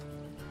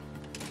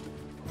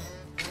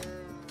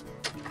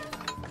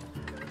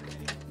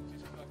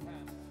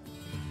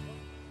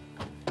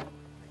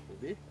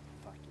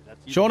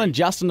 Shaun and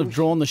Justin have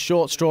drawn the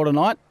short straw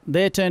tonight.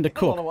 Their turn to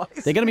cook.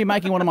 They're going to be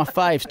making one of my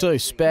faves too,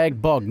 spag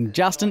bog. And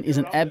Justin is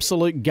an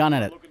absolute gun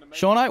at it.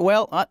 Shauno,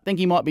 well, I think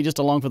he might be just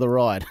along for the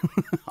ride.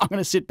 I'm going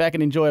to sit back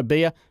and enjoy a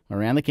beer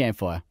around the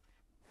campfire.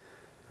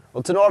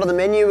 Well, tonight on the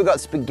menu we've got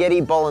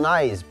spaghetti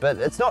bolognese, but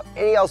it's not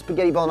any old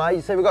spaghetti bolognese.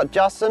 You see, we've got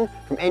Justin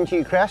from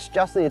NQ Crash,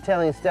 Justin the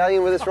Italian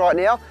Stallion, with us right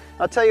now.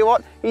 I'll tell you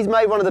what, he's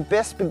made one of the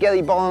best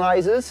spaghetti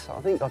bologneses,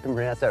 I think I can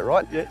pronounce that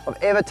right,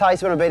 I've ever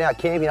tasted when I've been out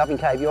camping up in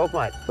Cape York,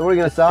 mate. So what are we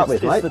going to start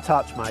with, mate? It's the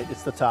touch, mate,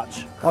 it's the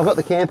touch. I've got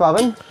the camp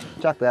oven,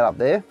 chuck that up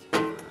there.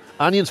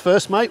 Onions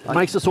first, mate,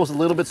 makes the sauce a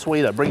little bit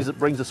sweeter, brings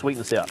the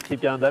sweetness out.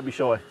 Keep going, don't be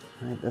shy.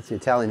 Mate, that's the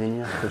Italian in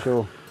you, for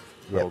sure.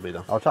 That'll be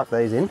done. I'll chuck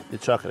these in. You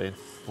chuck it in.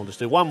 We'll just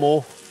do one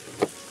more.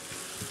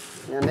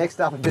 Now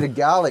next up, a bit of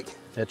garlic.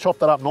 Now chop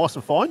that up nice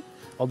and fine.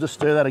 I'll just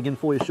stir that again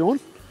for you,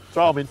 Shaun.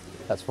 Throw them in.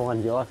 That's fine,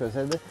 do you like what I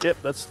said there?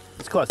 Yep, it's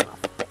close enough.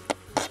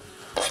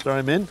 Throw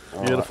them in,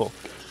 beautiful.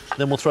 Right.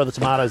 Then we'll throw the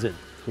tomatoes in.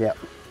 Yep.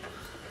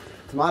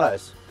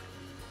 Tomatoes.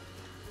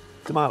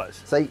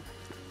 Tomatoes. See,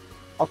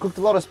 I've cooked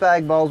a lot of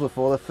spag bowls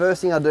before. The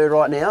first thing I do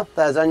right now,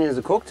 those onions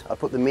are cooked, I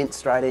put the mince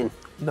straight in.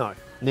 No.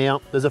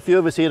 Now, there's a few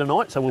of us here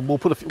tonight, so we'll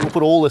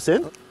put all this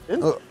in.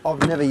 Look,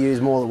 I've never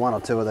used more than one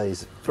or two of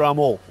these. Throw them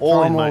all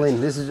Throw in, them all mate.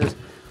 in. This is just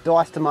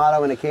diced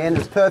tomato in a can.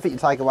 It's perfect to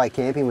take away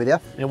camping with you.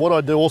 Now what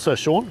I do also,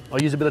 Shaun, I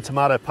use a bit of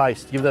tomato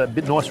paste, give that a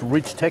bit nice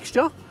rich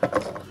texture.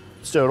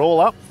 Stir it all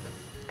up.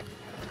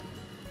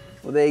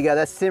 Well, there you go.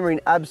 That's simmering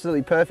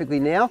absolutely perfectly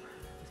now.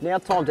 It's now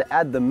time to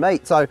add the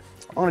meat. So I'm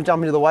going to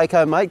jump into the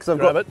Waco, mate, because I've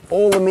got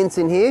all the mince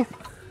in here.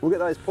 We'll get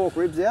those pork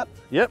ribs out.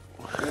 Yep.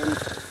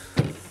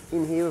 And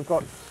in here we've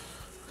got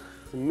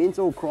some mince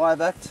all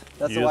cryovac.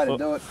 That's the way to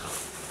do it.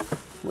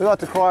 We like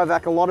to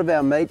cryovac a lot of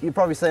our meat. You've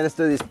probably seen us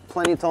do this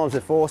plenty of times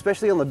before,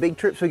 especially on the big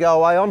trips we go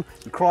away on.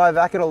 You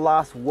cryovac, it'll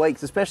last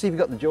weeks, especially if you've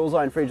got the dual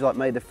zone fridge like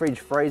me, the fridge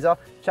freezer.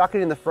 Chuck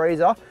it in the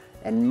freezer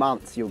and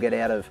months you'll get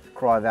out of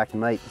cryovac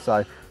meat.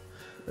 So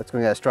that's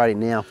going to go straight in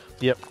now.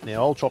 Yep,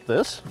 now I'll chop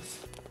this.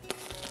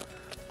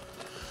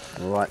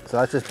 All right, so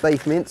that's just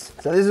beef mince.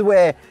 So this is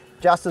where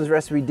Justin's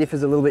recipe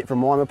differs a little bit from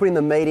mine. We're putting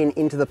the meat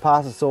into the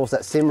pasta sauce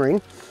that's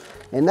simmering.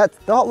 And that's,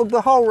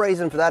 the whole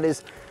reason for that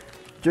is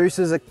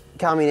juices are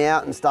coming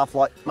out and stuff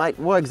like, mate,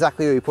 what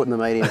exactly are you putting the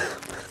meat in?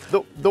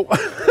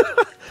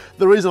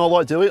 The reason I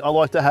like to do it, I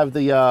like to have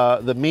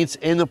the mince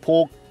and the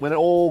pork, when it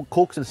all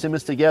cooks and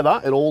simmers together,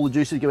 and all the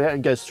juices go out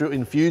and goes through,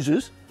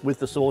 infuses with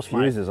the sauce,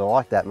 Infuses, I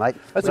like that, mate.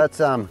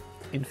 That's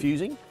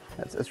infusing?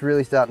 That's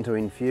really starting to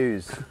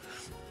infuse.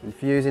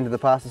 Infuse into the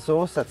pasta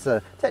sauce. That's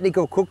a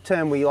technical cook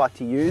term we like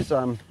to use.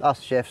 Us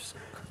chefs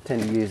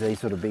tend to use these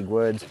sort of big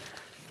words.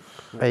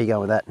 There you go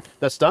with that.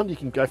 That's done, you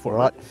can go for it.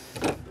 Right.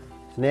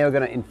 So now we're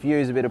going to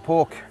infuse a bit of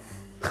pork.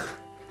 Look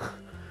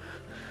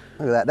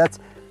at that,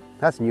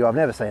 that's new. I've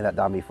never seen that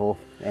done before.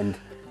 And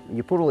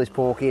you put all this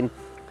pork in,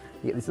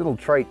 you get this little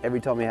treat every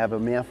time you have a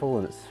mouthful,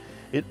 and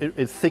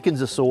it thickens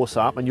the sauce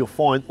up, and you'll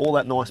find all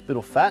that nice bit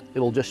of fat.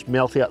 It'll just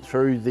melt out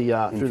through the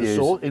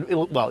sauce.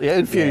 Well, yeah,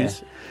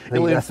 infuse. Yeah,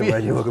 that's the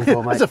word you're looking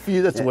for, mate. That's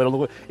the word I'm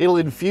looking for. It'll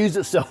infuse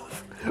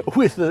itself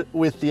with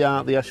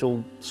the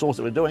actual sauce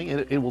that we're doing,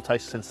 and it will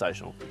taste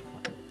sensational.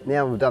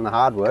 Now we've done the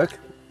hard work,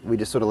 we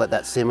just sort of let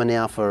that simmer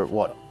now for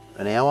what,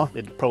 an hour?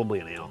 Probably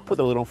an hour. Put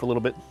the lid on for a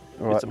little bit,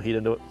 get some heat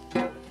into it.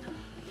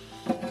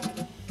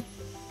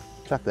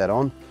 Chuck that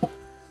on.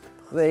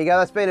 There you go,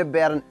 that's been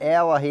about an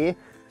hour here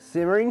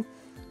simmering.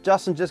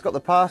 Justin just got the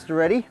pasta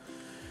ready.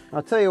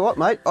 I'll tell you what,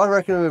 mate, I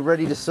reckon we're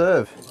ready to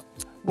serve.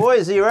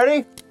 Boys, are you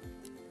ready?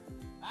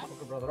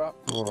 Hook a brother up.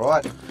 All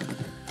right,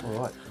 all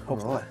right, all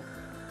right.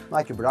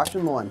 Make a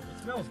production line.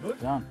 It smells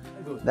good. Done.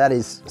 Good. That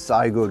is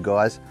so good,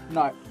 guys.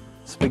 No.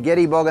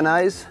 Spaghetti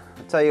bolognese.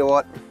 I'll tell you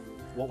what.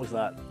 What was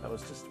that? That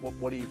was just,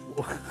 what do you...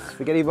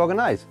 Spaghetti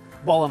bolognese.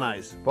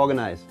 Bolognese.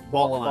 Bolognese.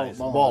 Bolognese.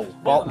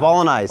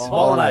 Bolognese.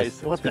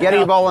 Bolognese.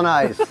 Spaghetti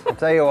bolognese. I'll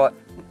tell you what.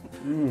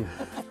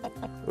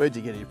 Where'd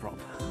you get it from?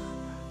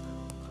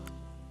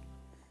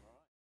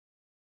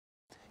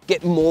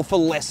 Get more for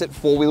less at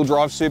 4 Wheel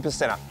Drive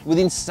Supacentre with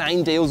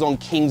insane deals on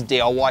King's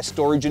DIY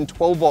storage and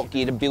 12-volt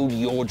gear to build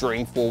your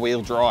dream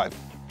 4-wheel drive.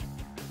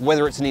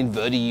 Whether it's an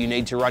inverter you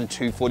need to run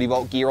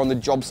 240-volt gear on the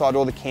job site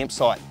or the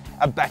campsite,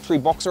 a battery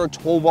box or a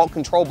 12-volt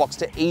control box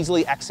to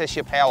easily access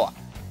your power,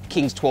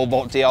 King's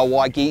 12-volt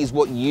DIY gear is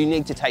what you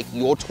need to take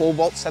your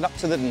 12-volt setup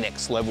to the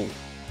next level.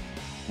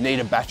 Need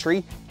a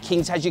battery?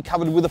 King's has you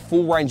covered with a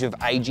full range of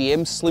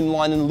AGM,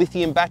 slimline and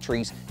lithium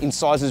batteries in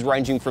sizes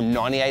ranging from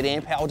 98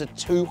 amp hour to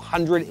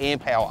 200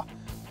 amp hour.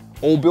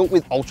 All built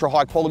with ultra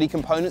high quality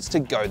components to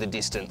go the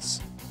distance.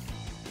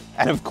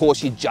 And of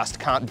course you just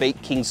can't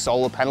beat King's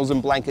solar panels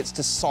and blankets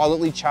to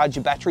silently charge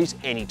your batteries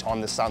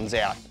anytime the sun's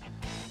out.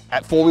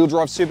 At 4 Wheel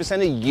Drive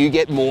Supacentre, you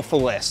get more for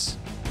less.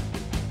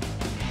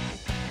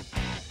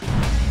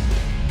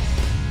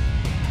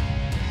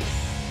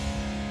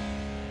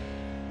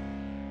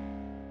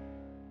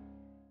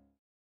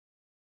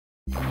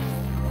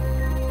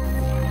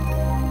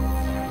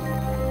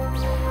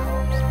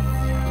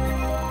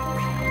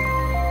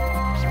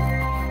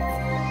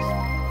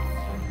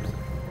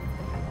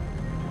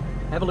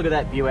 Have a look at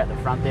that view out the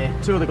front there.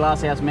 2 of the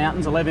Glasshouse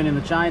mountains, 11 in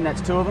the chain, that's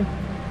 2 of them.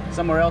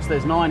 Somewhere else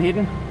there's 9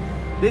 hidden.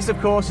 This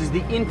of course is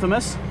the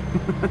infamous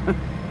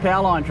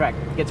power line track.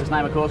 It gets its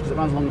name of course because it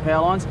runs along the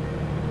power lines.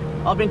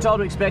 I've been told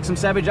to expect some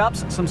savage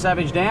ups, some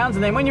savage downs,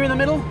 and then when you're in the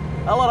middle,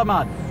 a lot of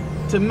mud.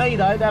 To me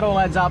though, that all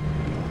adds up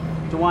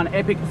to one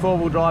epic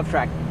 4-wheel drive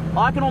track.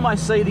 I can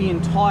almost see the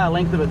entire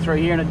length of it through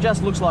here, and it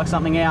just looks like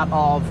something out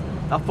of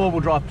a 4-wheel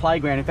drive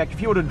playground. In fact,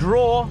 if you were to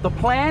draw the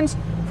plans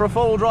for a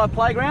 4-wheel drive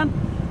playground,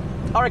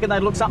 I reckon they'd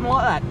look something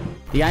like that.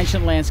 The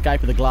ancient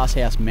landscape of the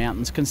Glasshouse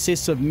Mountains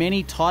consists of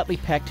many tightly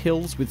packed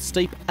hills with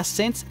steep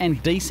ascents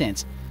and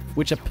descents,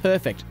 which are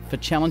perfect for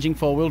challenging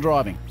 4-wheel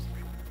driving.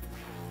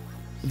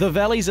 The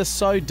valleys are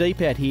so deep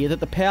out here that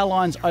the power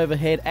lines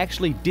overhead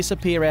actually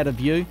disappear out of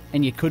view,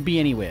 and you could be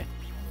anywhere.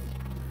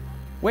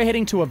 We're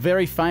heading to a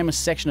very famous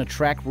section of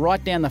track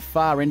right down the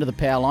far end of the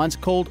power lines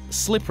called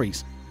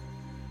Slipperies.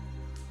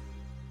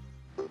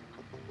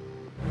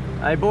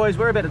 Hey boys,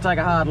 we're about to take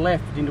a hard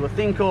left into a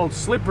thing called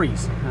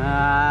Slipperies.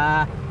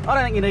 I don't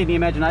think you need any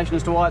imagination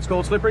as to why it's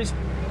called Slipperies.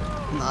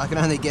 No, I can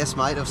only guess,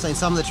 mate. I've seen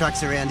some of the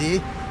tracks around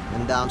here,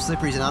 and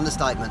Slippery's an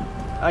understatement.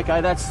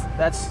 Okay, that's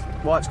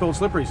why it's called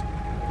Slipperies.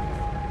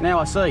 Now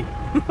I see.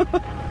 Looks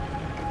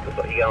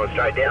like you're going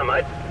straight down,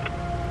 mate.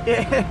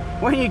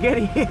 Yeah, when you get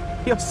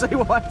here, you'll see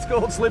why it's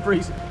called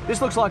Slipperies.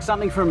 This looks like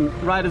something from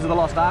Raiders of the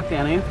Lost Ark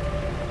down here.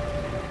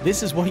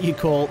 This is what you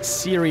call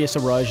serious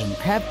erosion.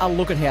 Have a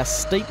look at how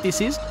steep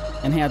this is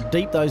and how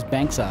deep those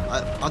banks are.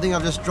 I think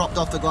I've just dropped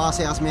off the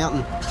Glasshouse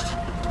mountain.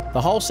 The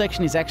whole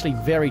section is actually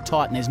very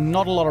tight and there's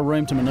not a lot of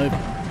room to manoeuvre.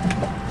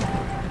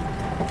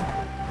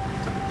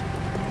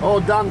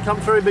 All done,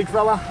 come through big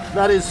fella.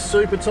 That is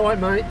super tight,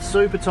 mate,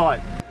 super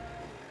tight.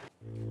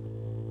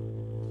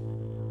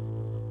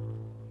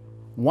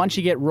 Once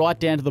you get right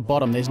down to the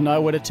bottom, there's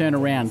nowhere to turn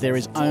around. There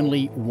is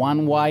only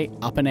one way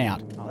up and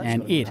out,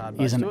 and it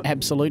is an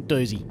absolute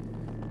doozy.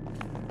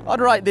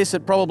 I'd rate this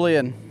at probably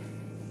an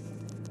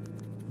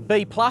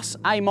B+,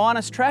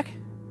 A- track.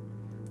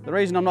 The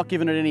reason I'm not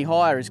giving it any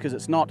higher is because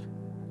it's not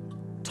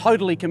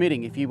totally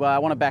committing. If you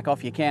want to back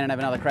off, you can and have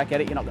another crack at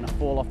it. You're not going to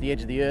fall off the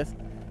edge of the earth.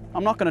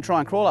 I'm not going to try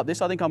and crawl up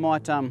this. I think I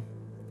might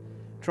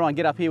try and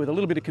get up here with a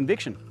little bit of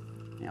conviction.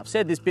 Now, I've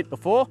said this bit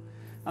before,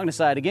 I'm going to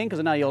say it again because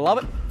I know you'll love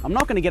it. I'm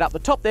not going to get up the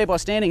top there by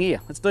standing here.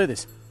 Let's do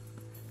this.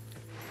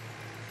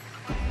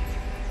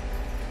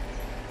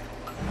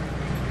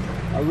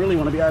 I really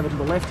want to be over to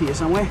the left here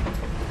somewhere.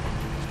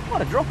 It's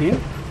quite a drop in.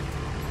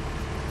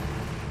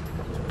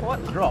 It's quite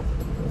a drop.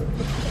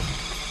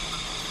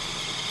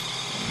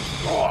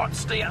 Oh,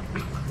 steer.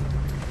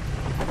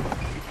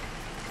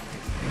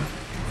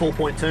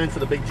 4-point turn for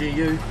the big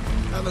GU.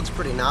 That looks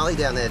pretty gnarly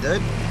down there,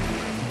 dude.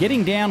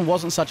 Getting down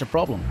wasn't such a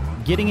problem.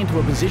 Getting into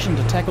a position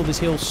to tackle this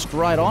hill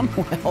straight on,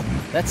 well,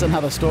 that's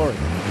another story.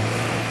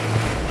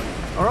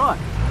 All right.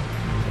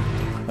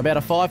 About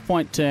a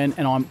 5-point turn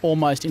and I'm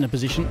almost in a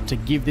position to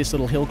give this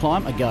little hill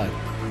climb a go.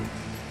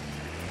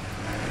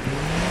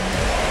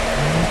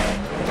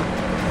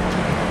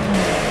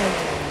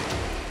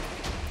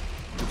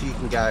 If you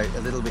can go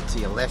a little bit to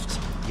your left,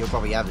 you'll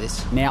probably have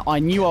this. Now, I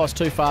knew I was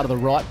too far to the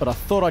right, but I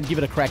thought I'd give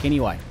it a crack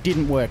anyway.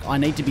 Didn't work. I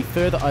need to be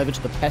further over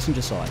to the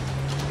passenger side.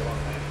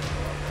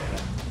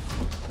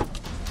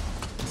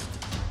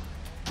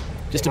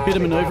 Just a bit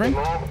of manoeuvring,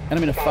 and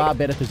I'm in a far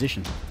better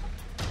position.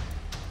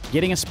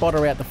 Getting a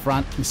spotter out the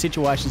front in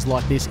situations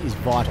like this is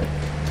vital.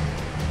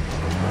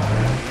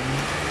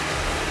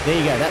 There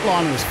you go, that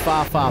line was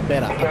far, far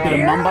better. A bit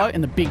of mumbo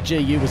and the big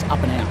GU was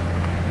up and out.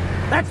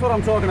 That's what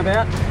I'm talking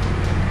about.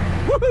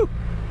 Woohoo!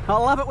 I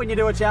love it when you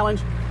do a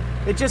challenge.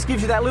 It just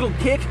gives you that little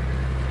kick.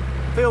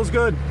 Feels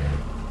good.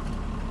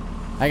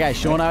 Okay,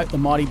 Shauno, the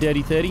mighty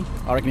Dirty 30.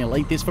 I reckon he'll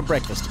eat this for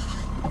breakfast.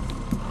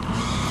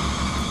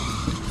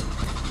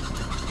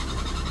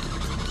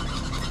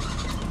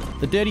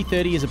 The Dirty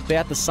 30 is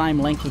about the same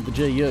length with the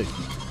GU,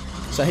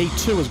 so he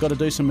too has got to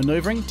do some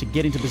manoeuvring to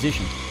get into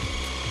position.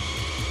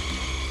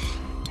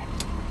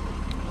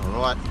 All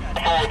right.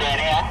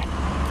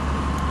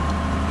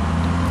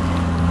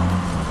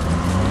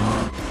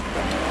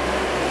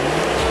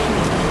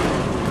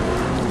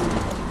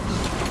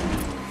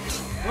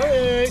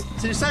 Hey,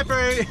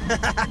 Supacentre.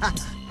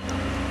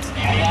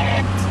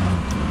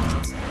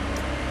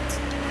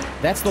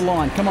 That's the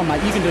line. Come on,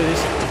 mate, you can do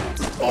this.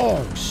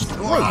 Oh,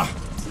 straight.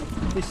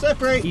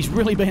 He's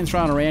really been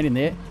thrown around in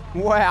there.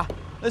 Wow,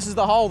 this is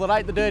the hole that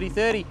ate the Dirty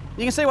 30. You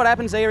can see what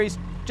happens here. He's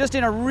just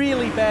in a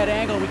really bad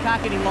angle. We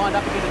can't get him lined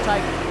up again to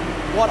take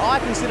what I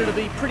consider to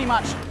be pretty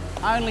much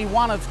only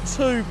one of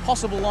two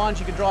possible lines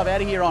you could drive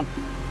out of here on.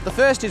 The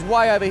first is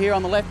way over here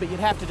on the left, but you'd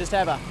have to just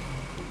have a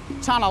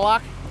ton of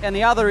luck. And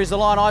the other is the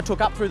line I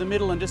took up through the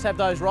middle and just have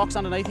those rocks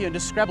underneath you and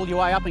just scrabble your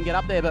way up and get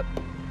up there. But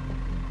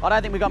I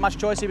don't think we've got much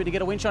choice here but to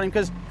get a winch on him,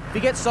 because if he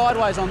gets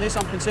sideways on this,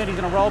 I'm concerned he's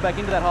going to roll back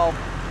into that hole.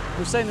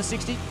 We've seen the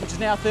 60, which is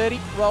now 30,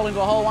 roll into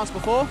a hole once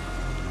before.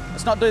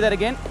 Let's not do that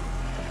again.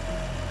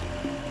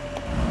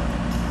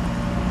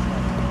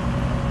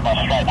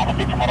 Straight back a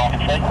bit from what I can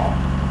see.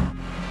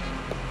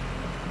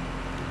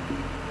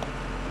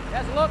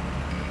 How's it look?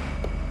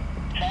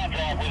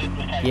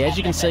 Yeah, as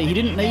you can see, he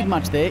didn't need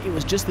much there. It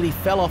was just that he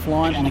fell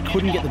offline and he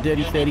couldn't get the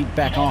Dirty 30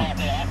 back on.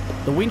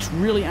 The winch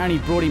really only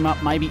brought him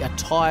up maybe a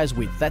tyre's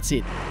width. That's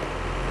it.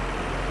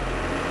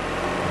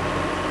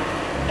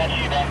 That's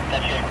you, man.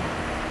 That's you.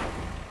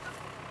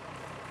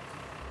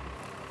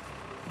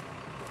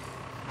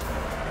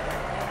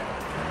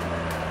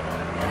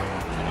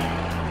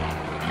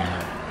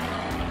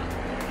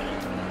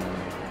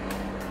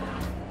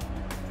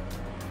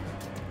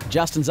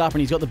 Justin's up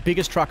and he's got the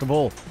biggest truck of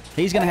all.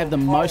 He's going to have the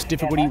most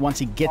difficulty once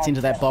he gets into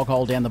that bog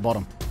hole down the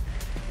bottom.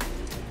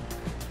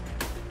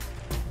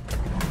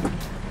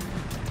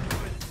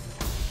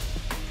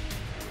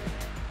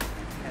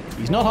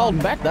 He's not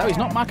holding back though, he's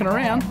not mucking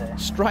around.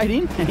 Straight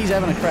in and he's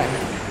having a crack.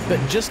 But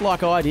just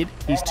like I did,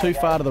 he's too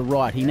far to the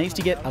right. He needs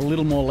to get a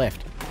little more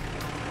left.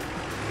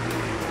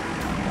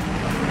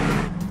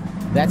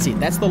 That's it,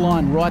 that's the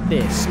line right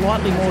there.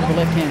 Slightly more to the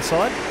left-hand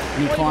side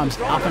and he climbs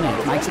up and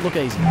out. Makes it look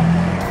easy.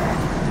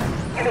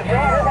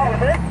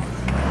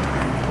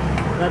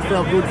 That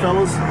felt good,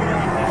 fellas.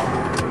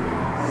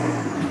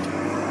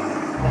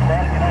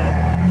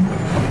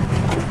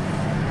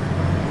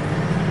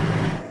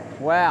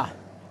 Wow.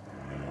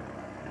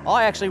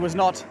 I actually was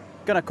not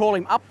going to call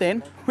him up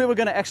then. We were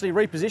going to actually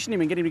reposition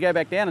him and get him to go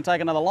back down and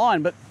take another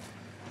line, but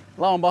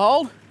lo and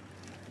behold,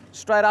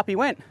 straight up he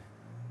went.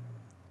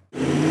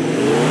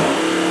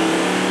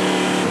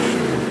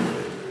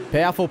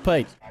 Powerful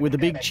Pete with the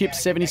big Chip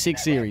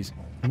 76 series.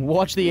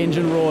 Watch the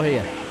engine roar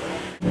here.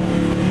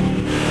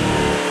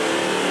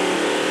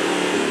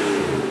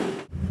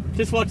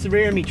 Just watch the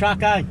rear of me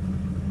truck, eh?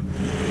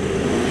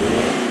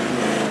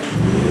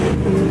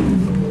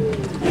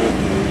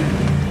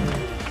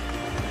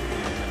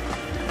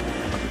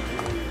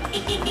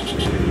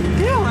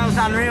 Yeah, that was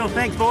unreal.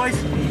 Thanks,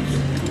 boys.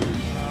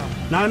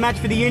 No match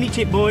for the uni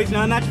chip, boys.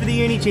 No match for the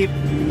uni chip. No,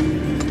 mate.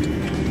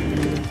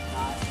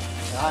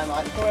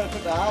 I thought I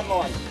took the hard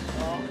line.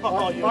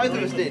 Both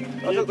of us did.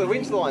 I took the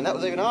winch line. That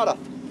was even harder.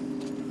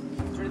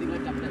 Is there anything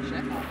left up in that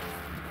shaft?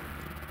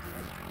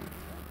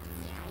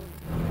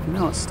 You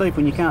know it's steep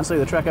when you can't see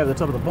the track over the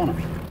top of the bonnet.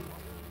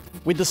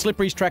 With the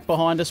Slippery's track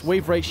behind us,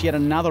 we've reached yet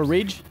another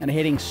ridge and are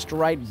heading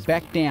straight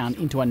back down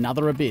into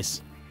another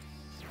abyss.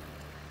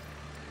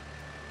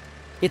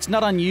 It's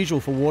not unusual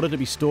for water to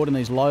be stored in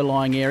these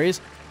low-lying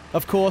areas.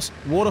 Of course,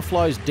 water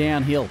flows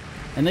downhill,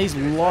 and these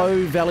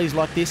low valleys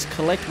like this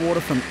collect water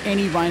from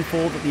any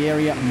rainfall that the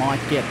area might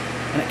get,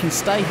 and it can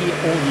stay here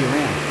all year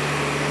round.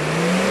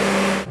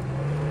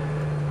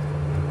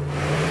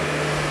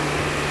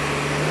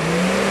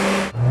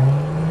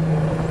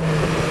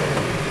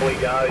 We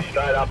go,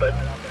 straight up it.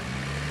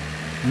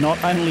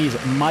 Not only is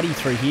it muddy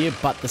through here,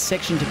 but the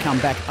section to come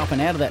back up and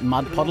out of that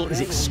mud puddle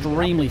is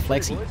extremely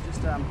flexy.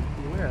 Just be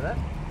aware of that.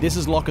 This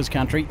is Lockers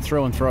country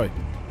through and through.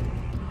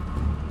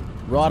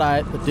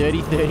 Righto, the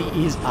Dirty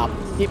 30 is up.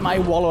 It may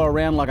wallow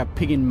around like a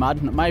pig in mud,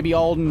 and it may be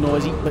old and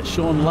noisy, but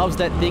Shaun loves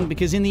that thing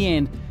because in the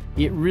end,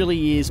 it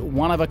really is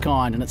one of a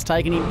kind, and it's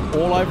taken him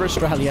all over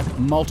Australia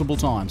multiple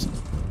times.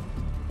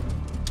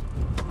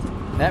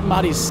 That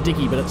mud is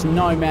sticky, but it's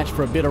no match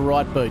for a bit of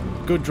right boot.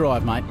 Good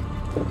drive, mate.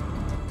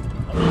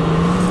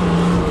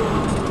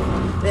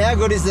 How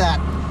good is that?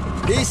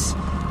 This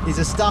is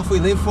the stuff we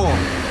live for.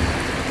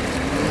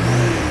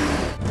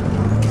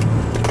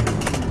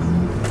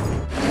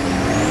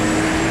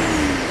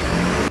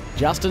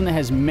 Justin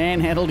has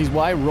manhandled his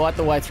way right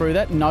the way through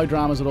that. No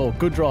dramas at all.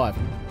 Good drive.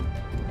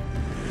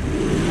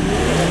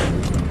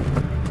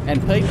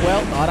 And Pete,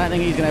 well, I don't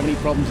think he's going to have any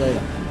problems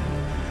either.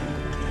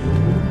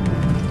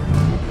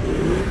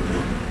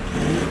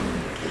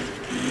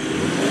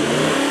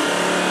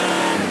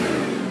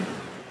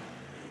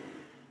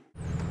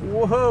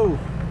 Woohoo!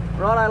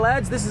 Righto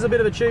lads, this is a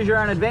bit of a choose your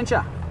own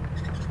adventure.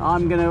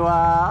 I'm going to,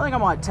 I think I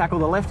might tackle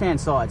the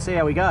left-hand side, see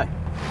how we go.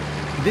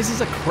 This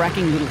is a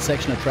cracking little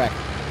section of track.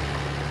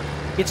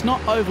 It's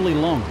not overly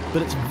long,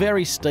 but it's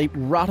very steep,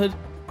 rutted,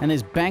 and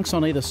there's banks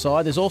on either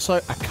side. There's also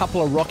a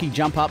couple of rocky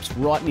jump-ups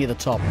right near the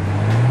top.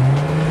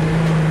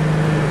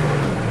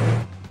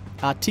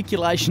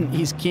 Articulation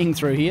is king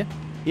through here.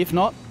 If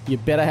not, you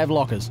better have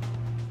lockers.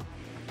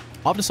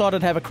 I've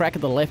decided to have a crack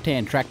at the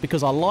left-hand track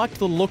because I liked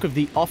the look of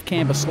the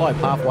off-camber slope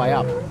halfway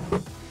up.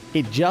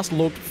 It just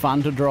looked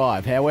fun to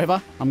drive.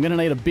 However, I'm going to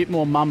need a bit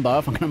more mumbo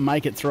if I'm going to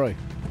make it through.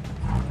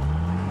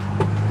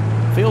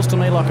 Feels to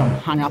me like I'm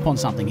hung up on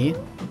something here.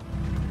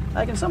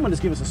 Hey, can someone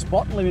just give us a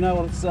spot and let me know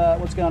what's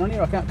going on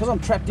here? I can't, because I'm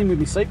trapped in with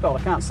my seatbelt,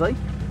 I can't see.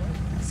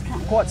 Just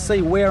can't quite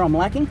see where I'm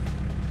lacking.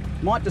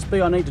 Might just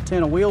be I need to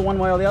turn a wheel one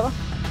way or the other.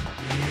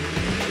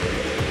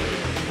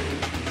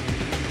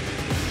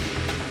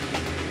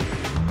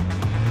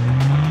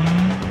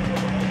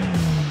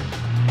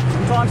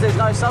 Sometimes there's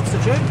no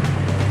substitute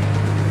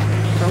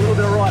for a little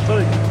bit of right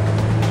boot.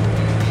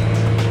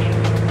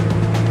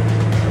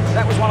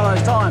 That was one of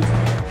those times.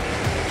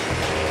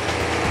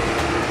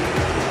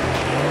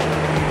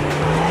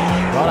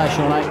 Righto,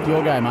 Shaun,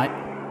 your go, mate.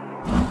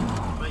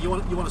 Mate, you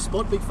want a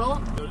spot, big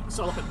fella?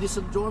 So like a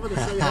Nissan driver to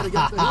show you how to get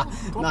up the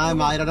hill? No,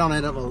 mate, I don't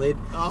end up a lid.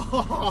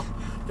 Oh,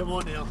 come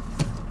on now.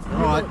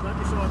 All right. Don't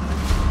be shy,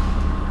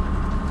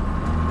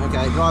 mate.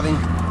 Okay, driving.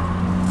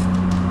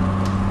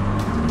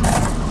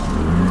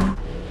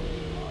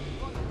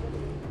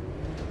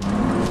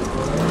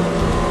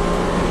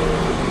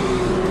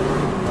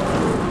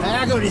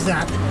 How good is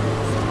that?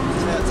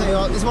 I'll tell you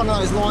what, this is one of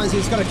those lines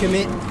you've just got to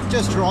commit.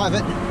 Just drive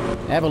it.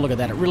 Have a look at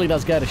that. It really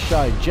does go to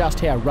show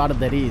just how rutted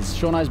that is.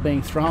 Shauno's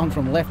being thrown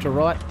from left to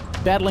right,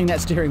 battling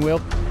that steering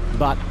wheel,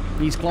 but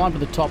he's climbed to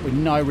the top with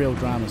no real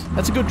dramas.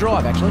 That's a good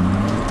drive, actually.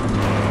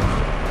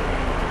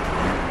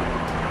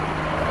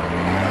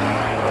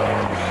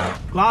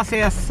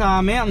 Glasshouse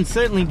Mountain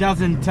certainly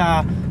doesn't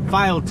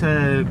fail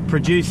to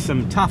produce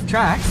some tough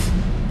tracks.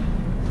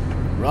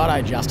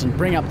 Righto, Justin.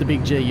 Bring up the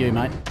big GU,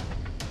 mate.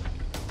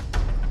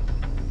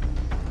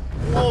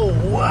 Oh,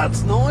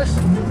 that's nice.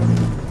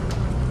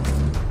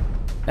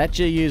 That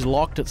GU's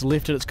locked, it's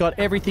lifted, it's got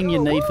everything you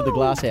need for the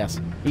Glasshouse.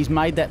 He's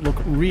made that look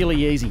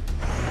really easy.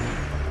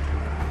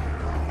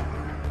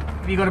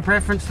 Have you got a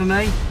preference for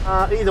me?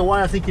 Either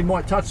way, I think you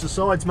might touch the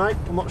sides, mate.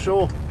 I'm not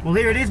sure. Well,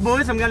 here it is,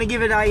 boys. I'm going to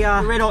give it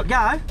a red hot go.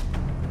 I'm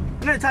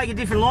going to take a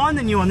different line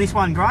than you on this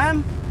one,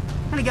 Graham.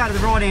 I'm going to go to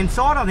the right-hand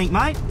side, I think,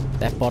 mate.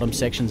 That bottom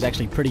section's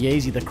actually pretty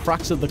easy. The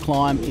crux of the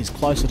climb is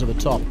closer to the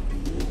top.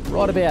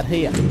 Right about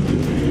here.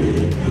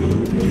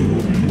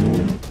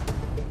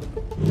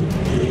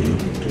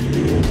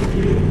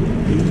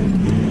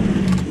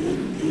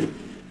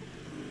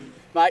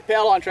 Mate,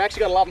 powerline tracks, you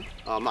gotta love them.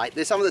 Oh, mate,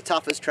 they're some of the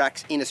toughest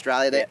tracks in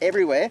Australia. They're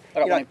everywhere. I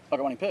got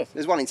one in Perth.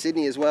 There's one in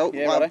Sydney as well.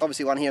 Yeah, righto.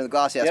 Obviously one here in the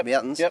Glasshouse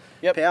Mountains.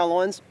 Yep. Power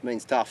lines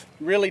means tough.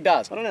 Really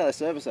does. I don't know how they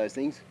service those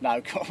things.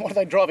 No, God, what are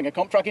they driving, a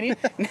comp truck in here?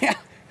 Now,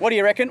 what do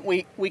you reckon?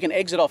 We can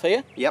exit off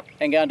here. Yep.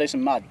 And go and do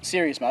some mud,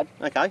 serious mud.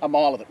 Okay. A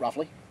mile of it,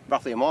 roughly.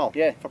 Roughly a mile.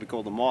 Yeah. Probably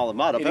called the mile of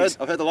mud. I've is.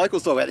 heard the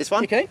locals talk about this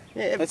one. You keen?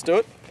 Yeah. Let's do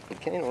it.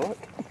 Okay, all right.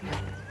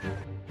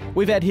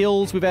 We've had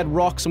hills, we've had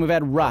rocks, and we've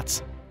had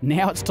ruts.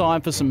 Now it's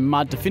time for some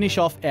mud to finish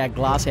off our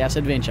Glasshouse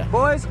adventure.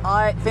 Boys,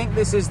 I think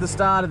this is the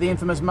start of the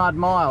infamous mud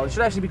mile. It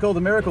should actually be called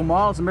the Miracle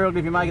Mile. It's a miracle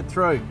if you make it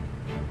through.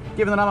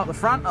 Given that I'm up the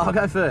front, I'll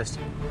go first.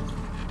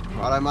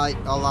 Righto, mate.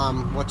 I'll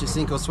watch you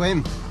sink or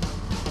swim.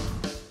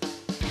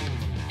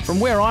 From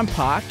where I'm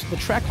parked, the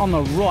track on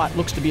the right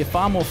looks to be a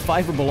far more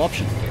favourable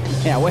option.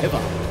 However,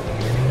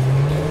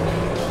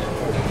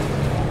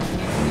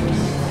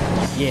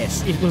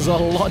 yes, it was a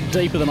lot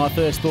deeper than I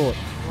first thought.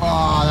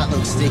 Oh, that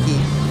looks sticky.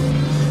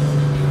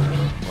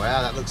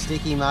 Wow, that looks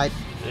sticky, mate.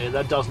 Yeah,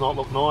 that does not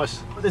look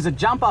nice. There's a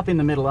jump up in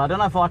the middle. I don't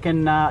know if I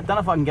can.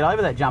 Get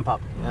over that jump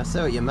up. I see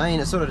what you mean.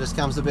 It sort of just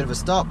comes to a bit of a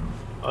stop.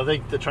 I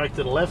think the track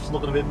to the left's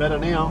looking a bit better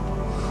now.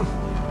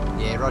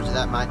 Yeah, roger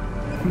that, mate.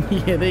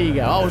 Yeah, there you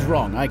go. I was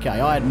wrong. Okay,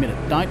 I admit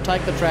it. Don't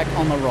take the track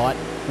on the right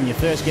when you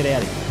first get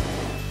out here.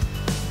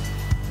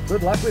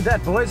 Good luck with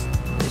that, boys.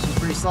 This is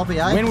pretty sloppy,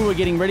 eh? When we were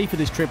getting ready for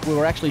this trip, we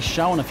were actually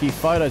showing a few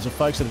photos of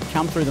folks that had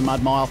come through the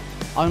mud mile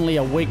only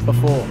a week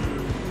before.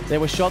 There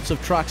were shots of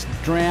trucks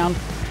drowned,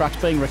 trucks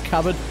being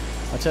recovered.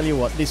 I tell you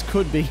what, this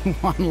could be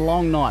one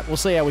long night. We'll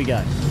see how we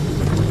go.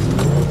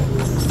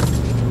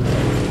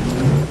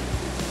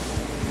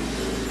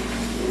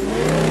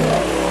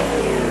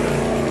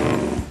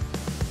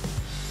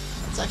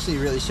 It's actually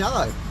really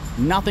shallow.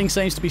 Nothing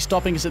seems to be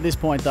stopping us at this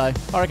point, though.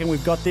 I reckon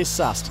we've got this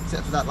sussed.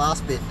 Except for that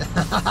last bit.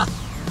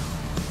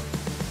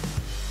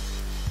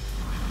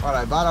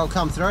 Righto, bud, I'll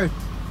come through.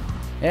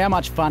 How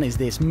much fun is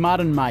this? Mud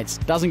and mates.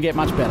 Doesn't get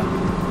much better.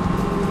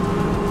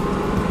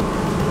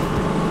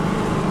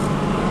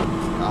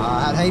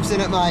 Had heaps in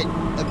it, mate.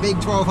 A big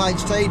 12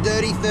 HT,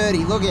 dirty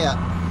 30. Look out.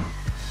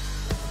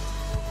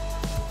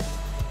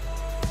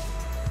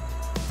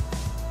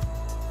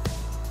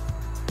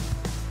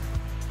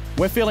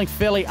 We're feeling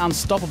fairly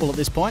unstoppable at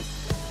this point.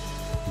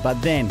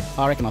 But then,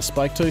 I reckon I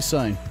spoke too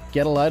soon.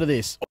 Get a load of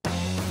this.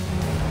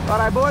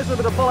 Righto, boys, we're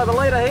going to follow the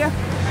leader here.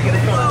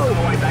 Whoa!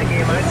 Back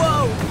here, mate.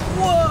 Whoa!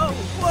 Whoa!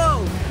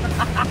 Whoa!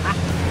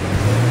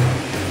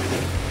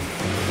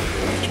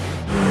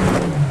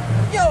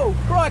 Yo,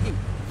 crikey!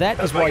 That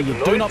is why you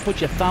do not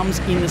put your thumbs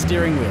in the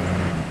steering wheel.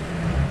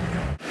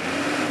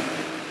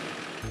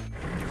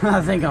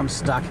 I think I'm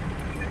stuck.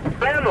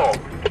 I don't know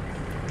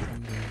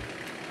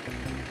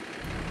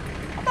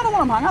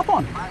what I'm hung up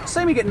on.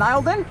 See me get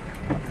nailed then?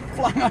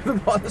 Flung over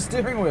by the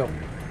steering wheel.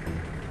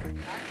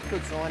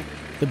 Good sign.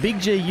 The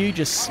big GU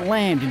just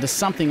slammed into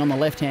something on the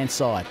left-hand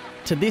side.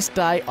 To this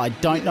day, I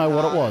don't know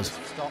what it was.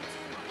 Stopped.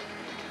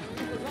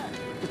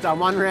 Just done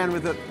one round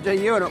with the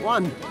GU and it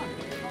won.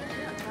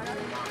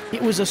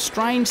 It was a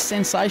strange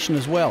sensation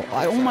as well.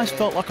 I almost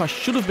felt like I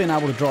should have been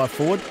able to drive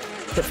forward,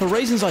 but for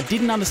reasons I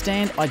didn't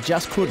understand, I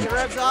just couldn't.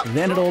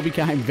 Then it all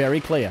became very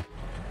clear.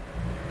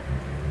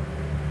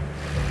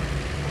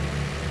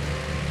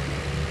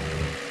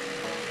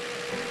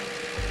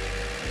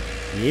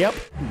 Yep,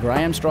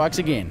 Graham strikes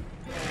again.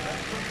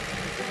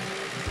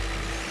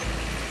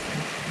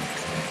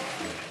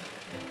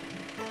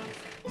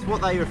 It's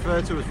what they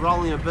refer to as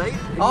rolling a beat.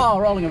 Oh,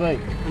 rolling a beat.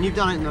 And you've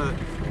done it in the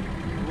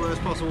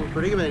worst possible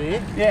predicament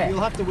here. Yeah. You'll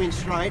have to winch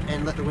straight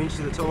and let the winch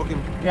do the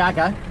talking. Yeah,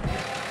 okay.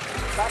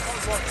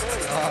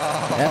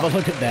 Have a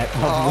look at that.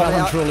 I've well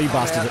and truly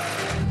busted it.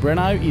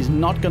 Breno is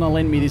not going to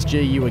lend me this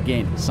GU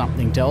again,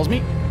 something tells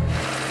me.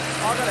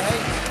 I've got a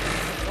heat.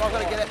 Oh, I've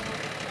got to get it.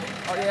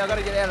 Oh yeah, I've got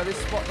to get out of this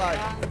spot though.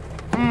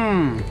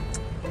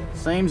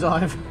 Seems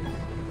I've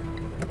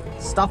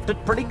stuffed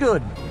it pretty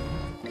good.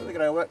 Look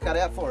at our work cut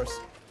out for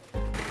us.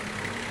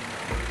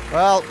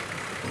 Well,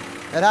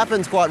 it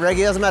happens quite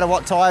regularly. Doesn't matter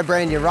what tyre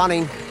brand you're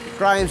running.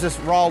 Graham's just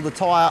rolled the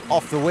tyre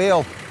off the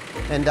wheel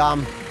and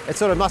it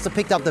sort of must have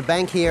picked up the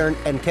bank here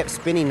and kept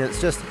spinning. It's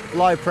just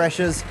low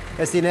pressures.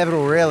 It's the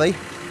inevitable, really.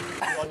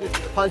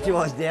 Punch your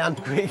eyes down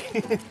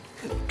quick.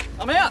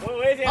 I'm out.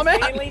 I'm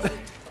out.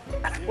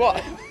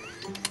 What?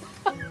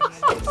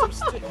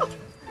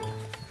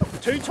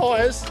 Two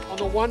tyres on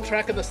the one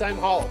track in the same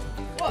hole.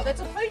 What?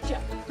 That's a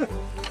feature.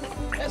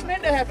 That's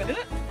meant to happen,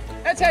 isn't it?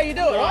 That's how you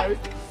do it, right?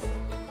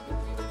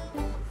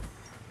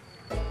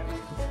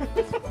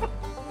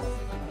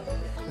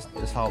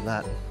 Just hold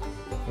that.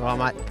 All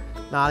right, mate.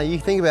 Nah, you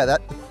think about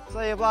that.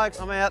 See you, blokes.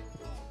 I'm out.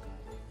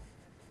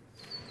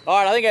 All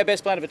right, I think our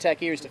best plan of attack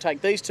here is to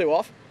take these two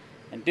off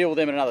and deal with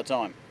them at another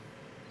time.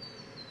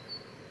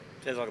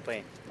 Sounds like a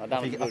plan.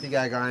 Off you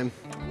go, Graham.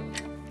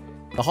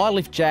 The high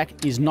lift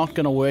jack is not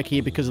going to work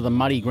here because of the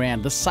muddy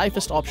ground. The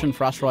safest option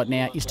for us right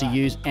now is to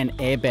use an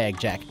airbag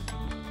jack.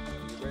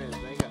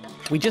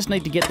 We just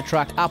need to get the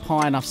truck up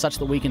high enough such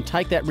that we can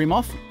take that rim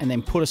off and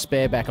then put a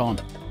spare back on.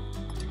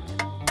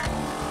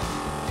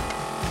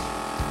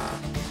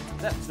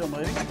 That's still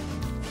moving.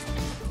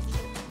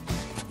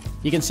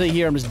 You can see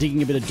here I'm just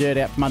digging a bit of dirt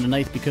out from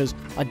underneath because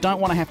I don't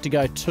want to have to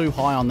go too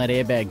high on that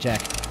airbag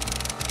jack.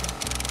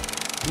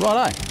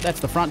 Righto, that's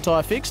the front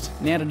tyre fixed.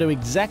 Now to do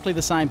exactly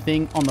the same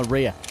thing on the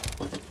rear.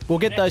 We'll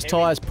get those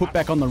tyres put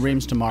back on the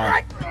rims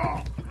tomorrow.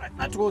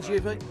 Not towards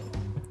you, Pete.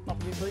 Not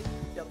you, Pete.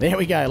 There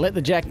we go, let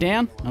the jack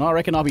down, and I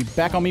reckon I'll be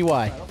back on my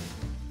way.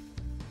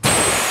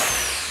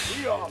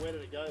 Where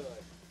did it go though?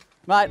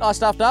 Mate, I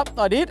stuffed up,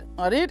 I did.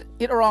 Hit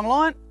the wrong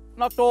line,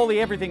 knocked all the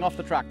everything off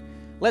the truck.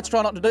 Let's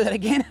try not to do that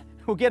again.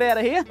 We'll get out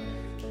of here,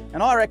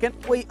 and I reckon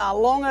we are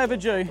long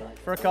overdue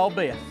for a cold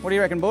beer. What do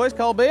you reckon, boys,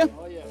 cold beer?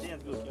 Oh yeah,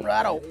 sounds good.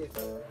 Righto.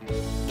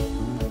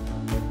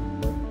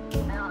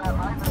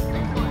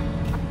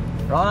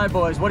 Righto,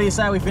 boys, what do you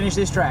say we finish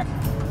this track?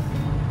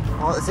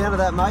 I like the sound of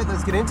that, mate.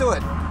 Let's get into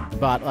it.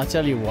 But I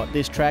tell you what,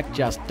 this track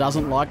just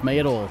doesn't like me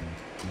at all.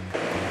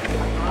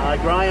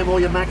 Graham, all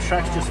your max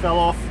tracks just fell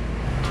off.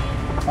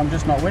 I'm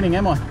just not winning,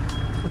 am I?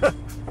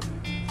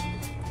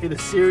 It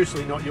is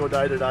seriously not your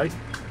day today.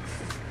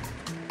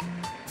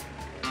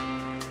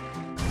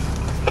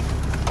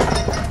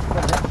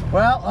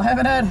 Well, I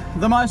haven't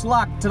had the most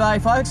luck today,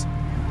 folks.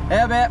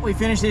 How about we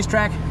finish this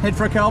track, head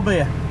for a cold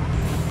beer?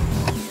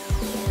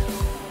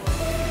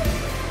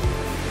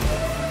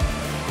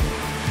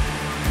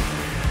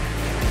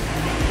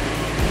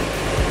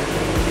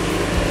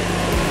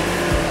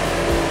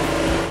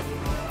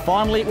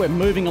 Finally, we're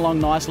moving along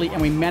nicely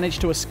and we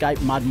managed to escape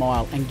Mud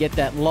Mile and get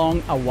that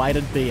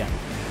long-awaited beer.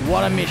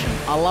 What a mission.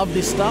 I love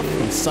this stuff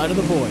and so do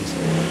the boys.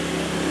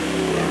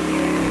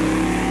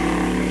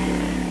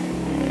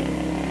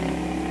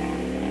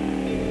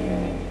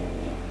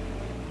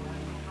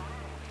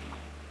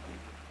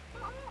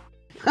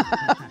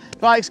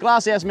 Folks,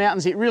 Glasshouse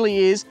Mountains, it really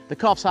is the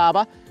Coffs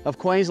Harbour of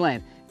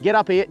Queensland. Get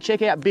up here,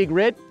 check out Big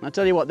Red. I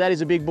tell you what, that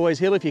is a big boy's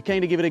hill if you're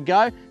keen to give it a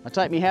go. I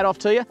take my hat off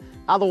to you.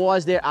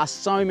 Otherwise, there are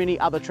so many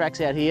other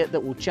tracks out here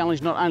that will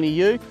challenge not only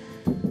you,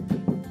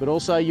 but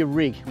also your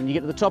rig. When you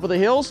get to the top of the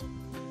hills,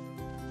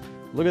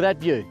 look at that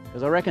view,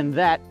 because I reckon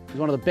that is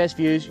one of the best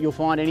views you'll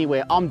find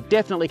anywhere. I'm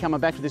definitely coming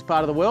back to this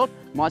part of the world.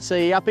 Might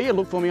see you up here,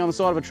 look for me on the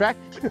side of a track.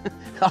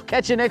 I'll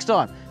catch you next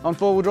time on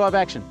 4-wheel drive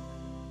action.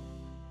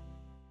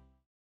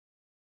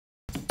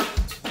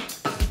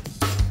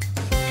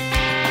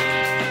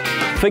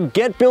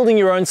 Forget building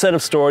your own set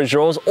of storage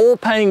drawers or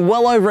paying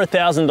well over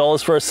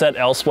 $1,000 for a set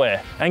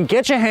elsewhere, and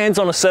get your hands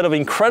on a set of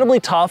incredibly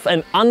tough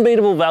and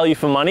unbeatable value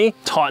for money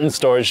Titan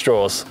storage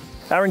drawers.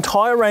 Our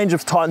entire range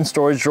of Titan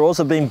storage drawers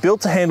have been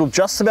built to handle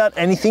just about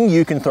anything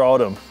you can throw at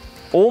them.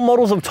 All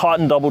models of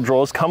Titan double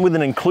drawers come with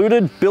an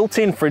included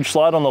built-in fridge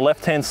slide on the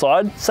left-hand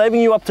side,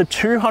 saving you up to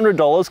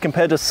 $200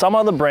 compared to some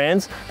other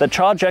brands that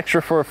charge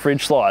extra for a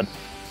fridge slide.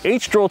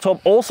 Each drawer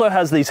top also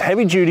has these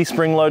heavy-duty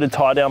spring-loaded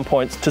tie-down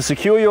points to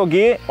secure your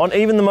gear on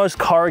even the most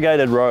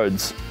corrugated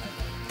roads.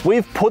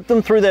 We've put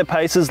them through their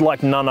paces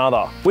like none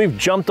other. We've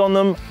jumped on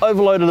them,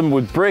 overloaded them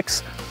with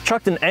bricks,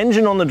 chucked an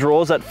engine on the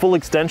drawers at full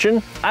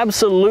extension,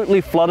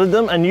 absolutely flooded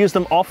them and used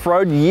them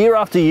off-road year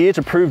after year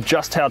to prove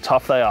just how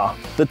tough they are.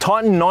 The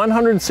Titan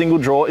 900 single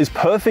drawer is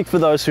perfect for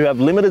those who have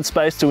limited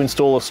space to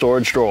install a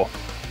storage drawer.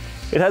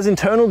 It has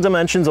internal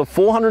dimensions of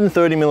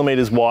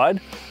 430mm wide,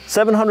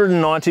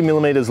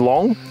 790mm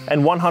long,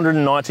 and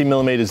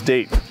 190mm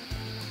deep.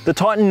 The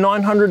Titan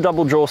 900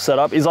 double drawer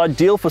setup is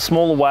ideal for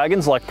smaller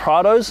wagons like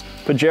Prados,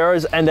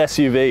 Pajeros, and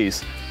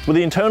SUVs, with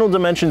the internal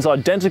dimensions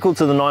identical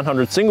to the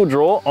 900 single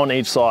drawer on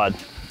each side.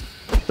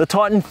 The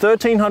Titan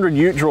 1300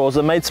 ute drawers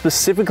are made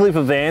specifically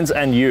for vans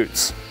and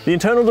utes. The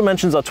internal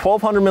dimensions are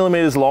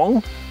 1200mm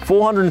long,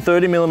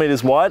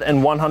 430mm wide,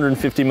 and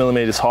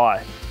 150mm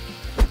high.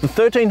 The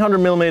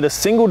 1300mm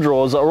single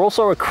drawers are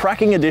also a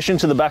cracking addition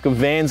to the back of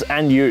vans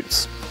and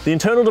utes. The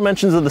internal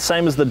dimensions are the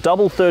same as the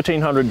double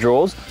 1300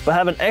 drawers, but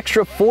have an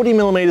extra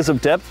 40mm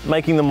of depth,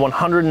 making them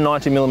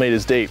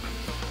 190mm deep.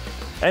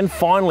 And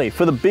finally,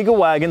 for the bigger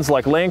wagons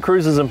like Land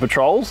Cruisers and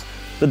Patrols,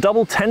 the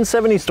double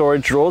 1070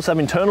 storage drawers have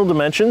internal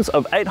dimensions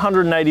of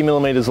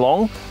 880mm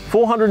long,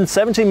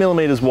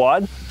 470mm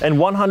wide, and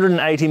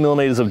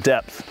 180mm of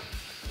depth.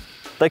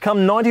 They come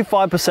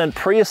 95%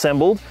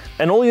 pre-assembled,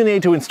 and all you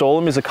need to install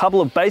them is a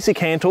couple of basic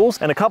hand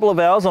tools and a couple of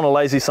hours on a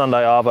lazy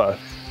Sunday arvo.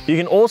 You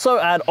can also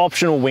add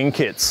optional wing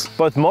kits,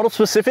 both model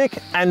specific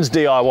and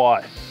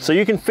DIY, so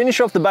you can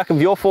finish off the back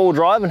of your 4-wheel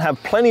drive and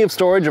have plenty of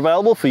storage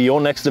available for your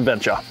next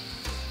adventure.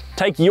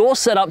 Take your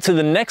setup to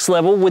the next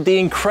level with the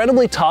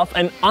incredibly tough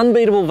and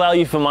unbeatable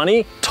value for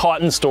money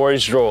Titan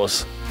storage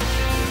drawers.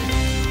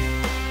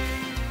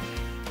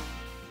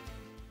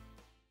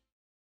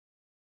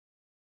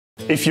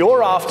 If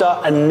you're after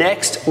a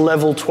next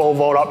level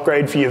 12-volt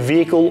upgrade for your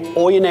vehicle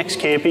or your next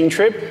camping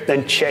trip,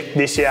 then check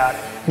this out.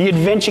 The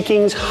Adventure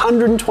King's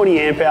 120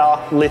 amp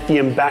hour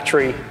lithium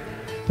battery.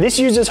 This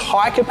uses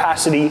high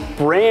capacity,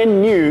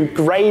 brand new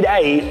grade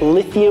A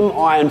lithium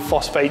iron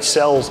phosphate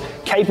cells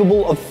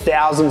capable of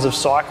thousands of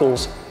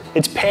cycles.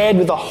 It's paired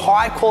with a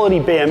high quality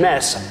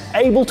BMS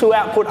able to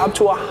output up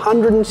to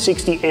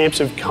 160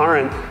 amps of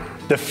current.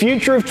 The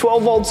future of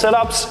 12-volt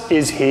setups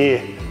is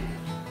here.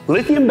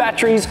 Lithium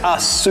batteries are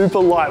super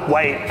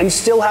lightweight and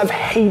still have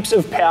heaps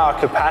of power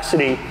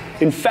capacity.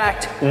 In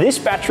fact, this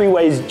battery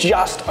weighs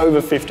just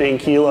over 15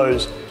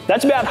 kilos.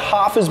 That's about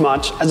half as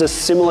much as a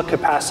similar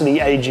capacity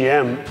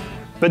AGM.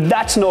 But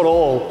that's not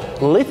all.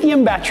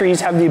 Lithium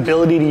batteries have the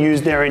ability to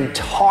use their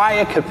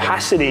entire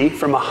capacity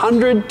from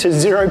 100 to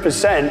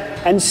 0%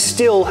 and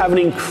still have an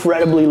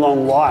incredibly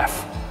long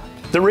life.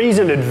 The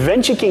reason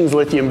Adventure King's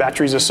lithium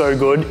batteries are so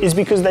good is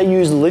because they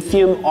use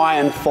lithium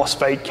iron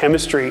phosphate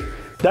chemistry.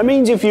 That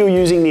means if you're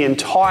using the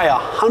entire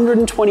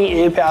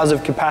 120 amp hours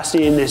of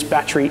capacity in this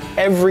battery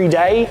every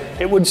day,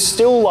 it would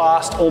still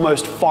last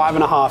almost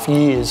 5.5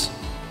 years.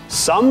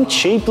 Some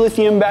cheap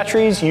lithium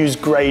batteries use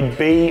grade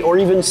B or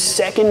even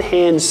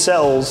second-hand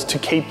cells to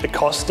keep the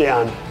cost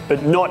down,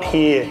 but not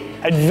here.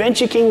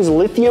 Adventure King's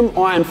lithium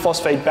iron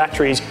phosphate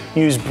batteries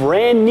use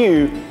brand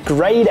new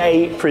grade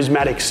A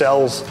prismatic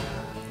cells.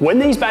 When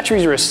these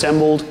batteries are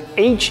assembled,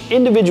 Each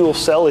individual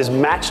cell is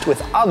matched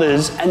with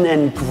others and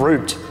then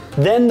grouped.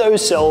 Then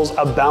those cells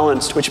are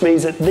balanced, which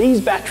means that these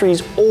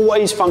batteries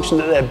always function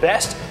at their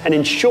best and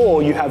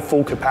ensure you have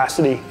full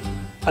capacity.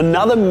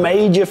 Another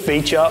major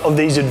feature of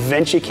these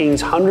Adventure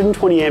Kings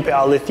 120 amp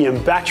hour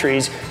lithium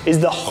batteries is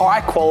the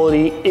high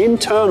quality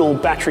internal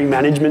battery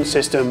management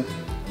system.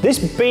 This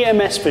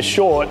BMS for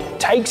short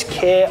takes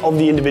care of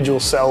the individual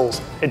cells.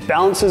 It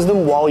balances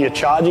them while you're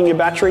charging your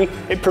battery.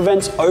 It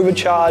prevents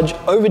overcharge,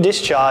 over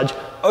discharge,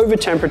 over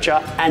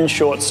temperature and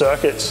short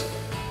circuits.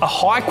 A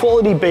high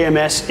quality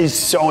BMS is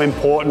so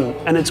important,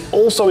 and it's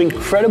also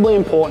incredibly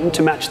important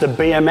to match the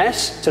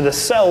BMS to the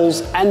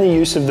cells and the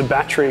use of the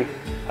battery.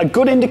 A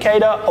good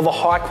indicator of a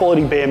high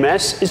quality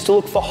BMS is to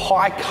look for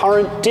high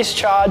current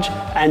discharge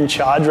and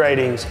charge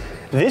ratings.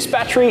 This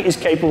battery is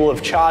capable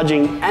of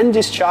charging and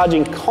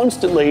discharging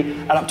constantly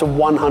at up to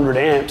 100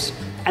 amps,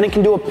 and it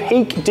can do a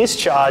peak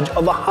discharge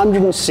of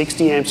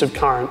 160 amps of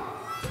current.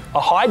 A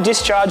high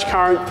discharge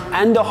current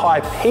and a high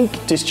peak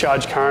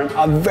discharge current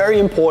are very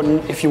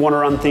important if you want to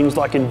run things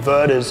like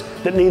inverters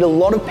that need a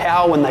lot of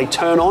power when they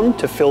turn on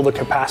to fill the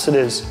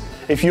capacitors.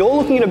 If you're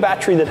looking at a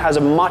battery that has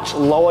a much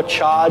lower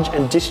charge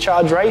and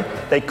discharge rate,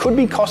 they could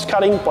be cost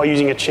cutting by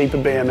using a cheaper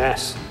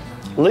BMS.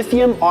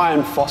 Lithium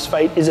iron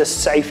phosphate is a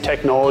safe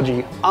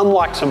technology,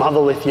 unlike some other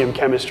lithium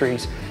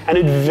chemistries, and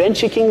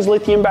Adventure Kings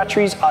lithium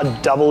batteries are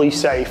doubly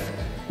safe.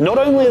 Not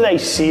only are they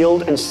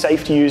sealed and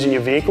safe to use in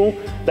your vehicle,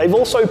 they've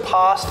also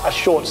passed a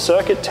short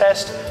circuit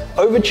test,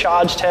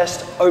 overcharge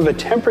test, over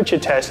temperature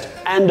test,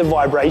 and a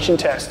vibration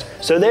test,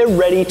 so they're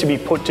ready to be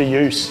put to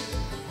use.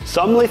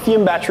 Some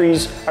lithium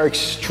batteries are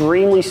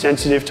extremely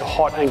sensitive to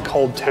hot and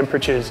cold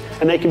temperatures,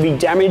 and they can be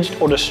damaged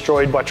or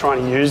destroyed by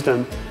trying to use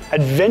them.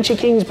 Adventure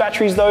Kings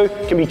batteries though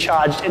can be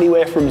charged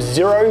anywhere from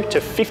 0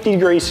 to 50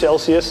 degrees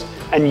Celsius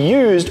and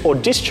used or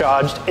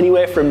discharged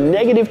anywhere from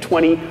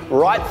 -20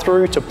 right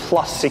through to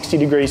 +60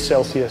 degrees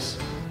Celsius.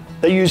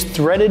 They use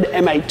threaded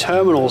M8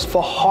 terminals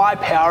for high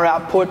power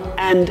output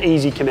and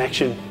easy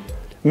connection.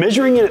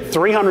 Measuring in at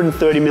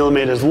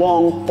 330mm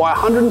long by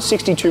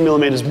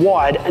 162mm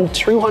wide and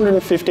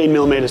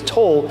 215mm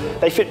tall,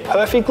 they fit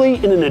perfectly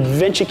in an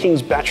Adventure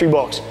Kings battery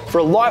box for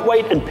a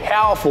lightweight and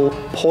powerful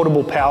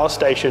portable power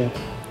station.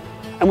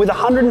 And with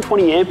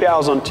 120 amp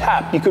hours on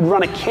tap, you could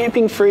run a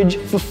camping fridge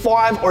for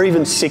 5 or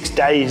even 6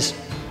 days.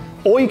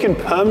 Or you can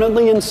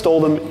permanently install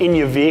them in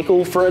your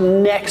vehicle for a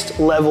next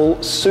level,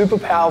 super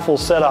powerful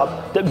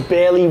setup that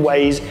barely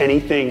weighs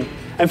anything.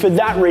 And for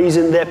that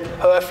reason, they're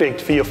perfect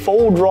for your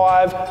four-wheel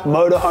drive,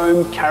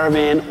 motorhome,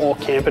 caravan, or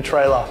camper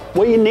trailer,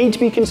 where you need to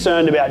be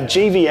concerned about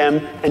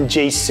GVM and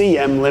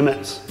GCM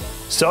limits.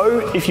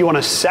 So if you want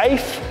a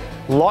safe,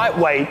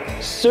 lightweight,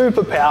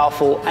 super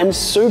powerful, and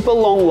super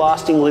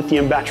long-lasting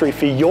lithium battery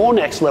for your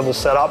next level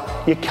setup,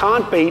 you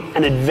can't beat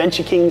an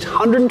Adventure Kings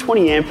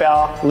 120 amp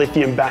hour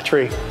lithium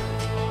battery.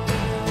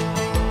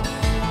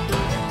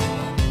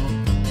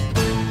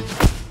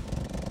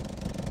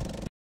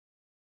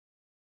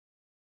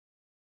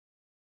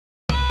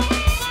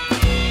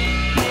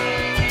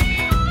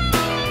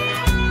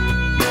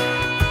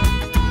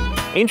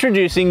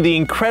 Introducing the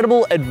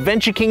incredible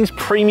Adventure Kings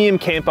Premium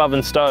Camp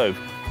Oven Stove.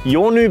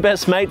 Your new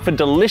best mate for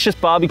delicious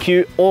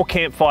barbecue or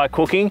campfire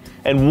cooking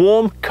and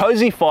warm,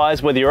 cozy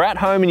fires whether you're at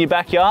home in your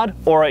backyard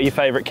or at your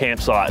favorite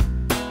campsite.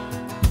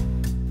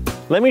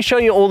 Let me show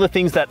you all the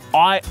things that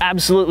I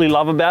absolutely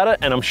love about it,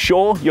 and I'm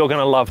sure you're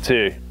gonna love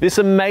too. This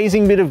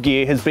amazing bit of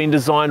gear has been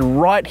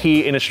designed right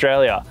here in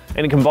Australia,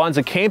 and it combines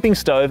a camping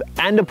stove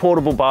and a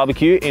portable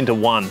barbecue into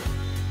one.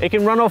 It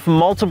can run off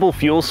multiple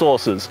fuel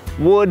sources: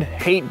 wood,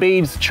 heat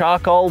beads,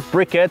 charcoal,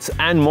 briquettes,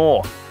 and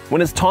more.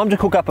 When it's time to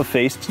cook up a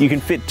feast, you can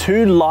fit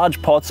 2 large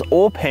pots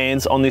or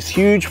pans on this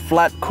huge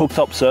flat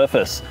cooktop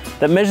surface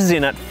that measures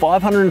in at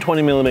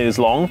 520mm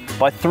long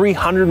by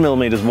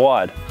 300mm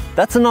wide.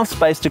 That's enough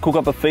space to cook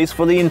up a feast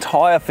for the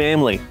entire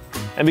family.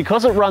 And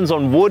because it runs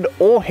on wood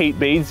or heat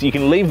beads, you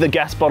can leave the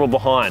gas bottle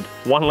behind,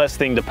 one less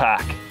thing to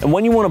pack. And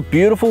when you want a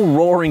beautiful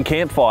roaring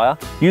campfire,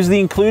 use the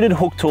included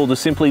hook tool to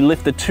simply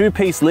lift the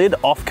 2-piece lid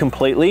off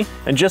completely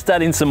and just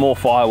add in some more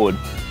firewood.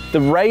 The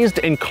raised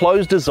and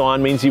closed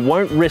design means you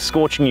won't risk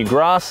scorching your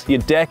grass, your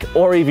deck,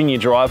 or even your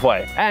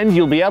driveway. And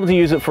you'll be able to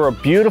use it for a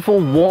beautiful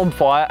warm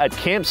fire at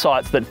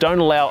campsites that don't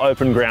allow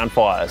open ground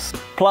fires.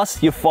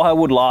 Plus, your fire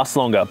would last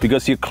longer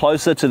because you're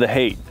closer to the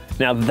heat.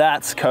 Now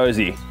that's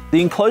cozy.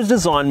 The enclosed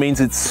design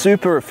means it's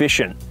super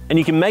efficient, and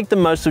you can make the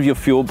most of your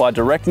fuel by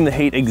directing the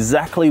heat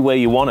exactly where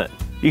you want it.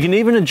 You can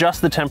even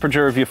adjust the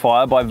temperature of your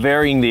fire by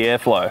varying the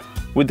airflow.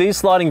 With these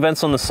sliding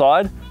vents on the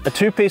side, a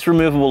 2-piece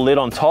removable lid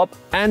on top,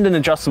 and an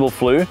adjustable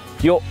flue,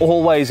 you're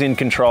always in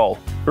control.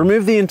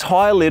 Remove the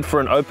entire lid for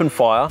an open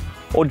fire,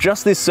 or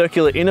just this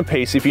circular inner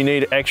piece if you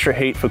need extra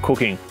heat for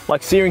cooking,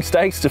 like searing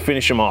steaks to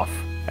finish them off.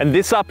 And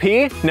this up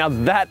here, now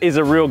that is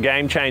a real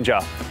game changer.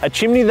 A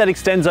chimney that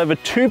extends over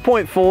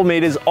 2.4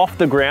 meters off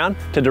the ground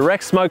to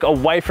direct smoke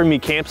away from your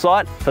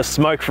campsite for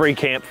smoke-free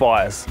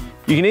campfires.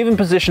 You can even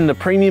position the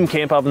premium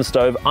camp oven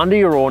stove under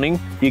your awning,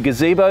 your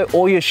gazebo,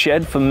 or your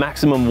shed for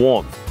maximum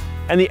warmth.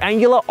 And the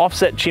angular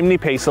offset chimney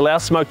piece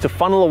allows smoke to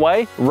funnel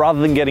away rather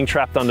than getting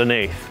trapped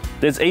underneath.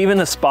 There's even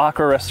a spark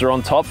arrestor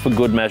on top for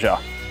good measure.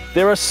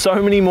 There are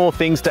so many more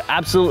things to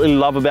absolutely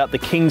love about the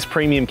King's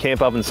Premium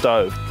Camp Oven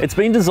Stove. It's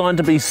been designed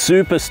to be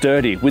super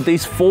sturdy with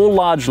these 4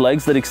 large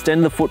legs that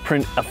extend the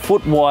footprint a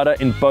foot wider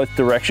in both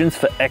directions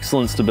for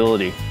excellent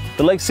stability.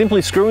 The legs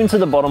simply screw into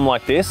the bottom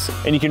like this,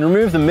 and you can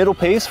remove the middle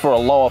piece for a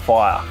lower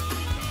fire.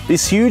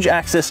 This huge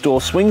access door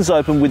swings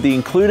open with the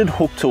included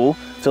hook tool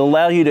to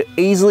allow you to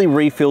easily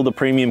refill the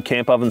Premium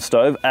Camp Oven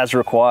Stove as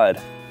required.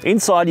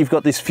 Inside, you've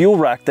got this fuel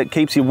rack that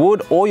keeps your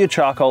wood or your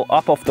charcoal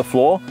up off the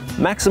floor,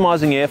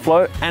 maximising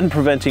airflow and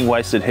preventing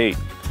wasted heat.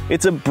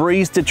 It's a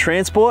breeze to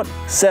transport,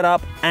 set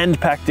up and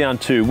pack down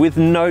too, with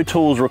no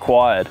tools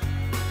required.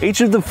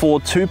 Each of the 4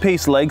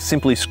 2-piece legs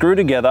simply screw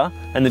together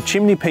and the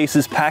chimney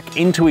pieces pack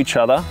into each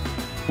other,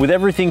 with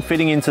everything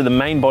fitting into the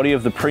main body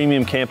of the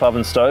Premium Camp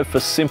Oven Stove for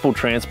simple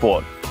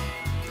transport.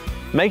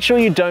 Make sure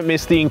you don't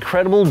miss the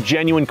incredible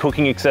genuine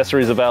cooking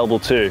accessories available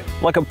too,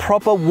 like a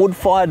proper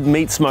wood-fired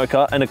meat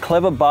smoker and a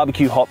clever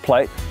barbecue hot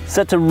plate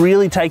set to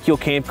really take your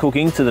camp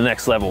cooking to the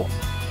next level.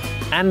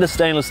 And a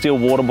stainless steel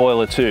water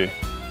boiler too.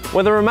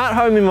 Whether I'm at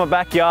home in my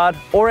backyard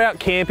or out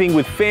camping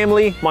with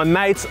family, my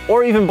mates,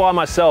 or even by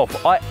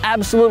myself, I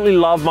absolutely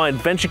love my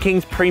Adventure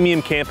King's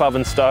Premium Camp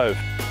Oven Stove.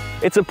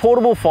 It's a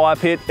portable fire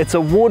pit, it's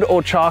a wood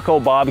or charcoal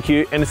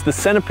barbecue, and it's the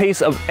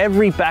centerpiece of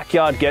every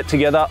backyard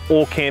get-together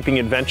or camping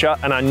adventure,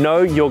 and I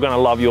know you're gonna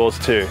love yours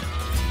too.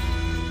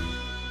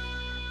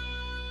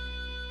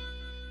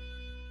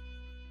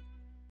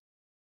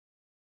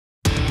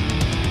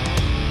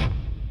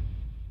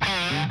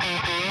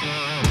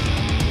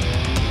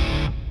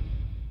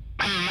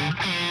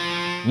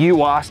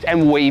 You asked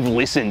and we've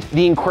listened.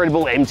 The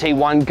incredible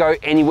MT1 Go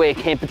Anywhere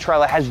camper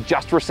trailer has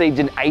just received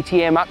an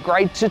ATM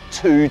upgrade to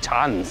 2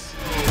 tons.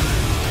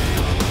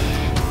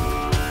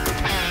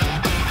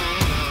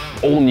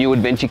 All new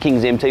Adventure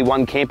King's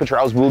MT1 camper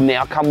trailers will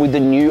now come with the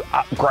new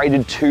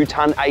upgraded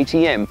 2-ton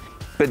ATM.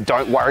 But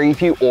don't worry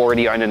if you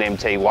already own an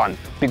MT1,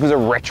 because a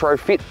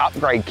retrofit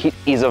upgrade kit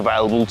is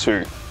available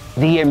too.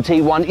 The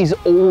MT1 is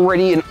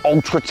already an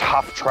ultra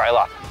tough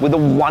trailer with a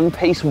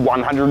 1-piece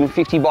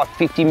 150 by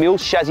 50mm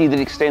chassis that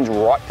extends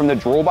right from the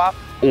drawbar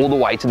all the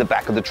way to the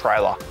back of the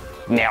trailer.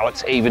 Now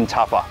it's even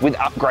tougher with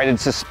upgraded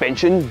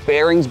suspension,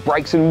 bearings,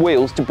 brakes and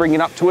wheels to bring it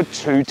up to a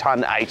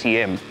 2-ton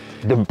ATM.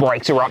 The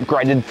brakes are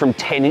upgraded from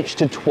 10-inch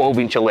to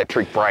 12-inch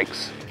electric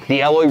brakes.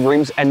 The alloy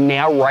rims are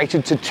now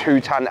rated to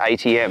 2-ton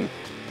ATM.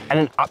 And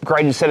an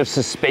upgraded set of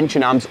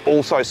suspension arms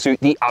also suit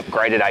the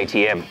upgraded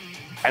ATM.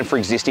 And for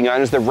existing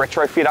owners, the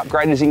retrofit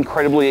upgrade is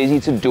incredibly easy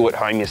to do at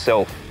home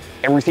yourself.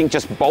 Everything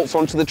just bolts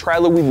onto the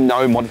trailer with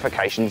no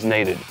modifications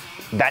needed.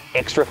 That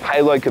extra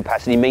payload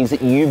capacity means that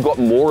you've got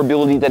more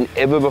ability than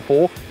ever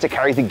before to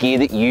carry the gear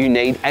that you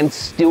need and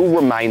still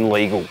remain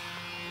legal.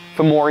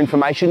 For more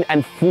information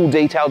and full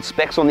detailed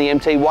specs on the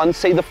MT1,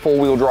 see the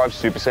 4-wheel drive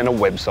Supacentre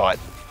website.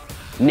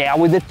 Now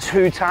with a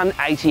 2-ton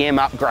ATM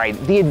upgrade,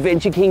 the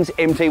Adventure King's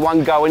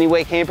MT1 Go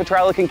Anywhere camper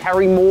trailer can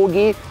carry more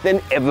gear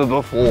than ever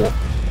before.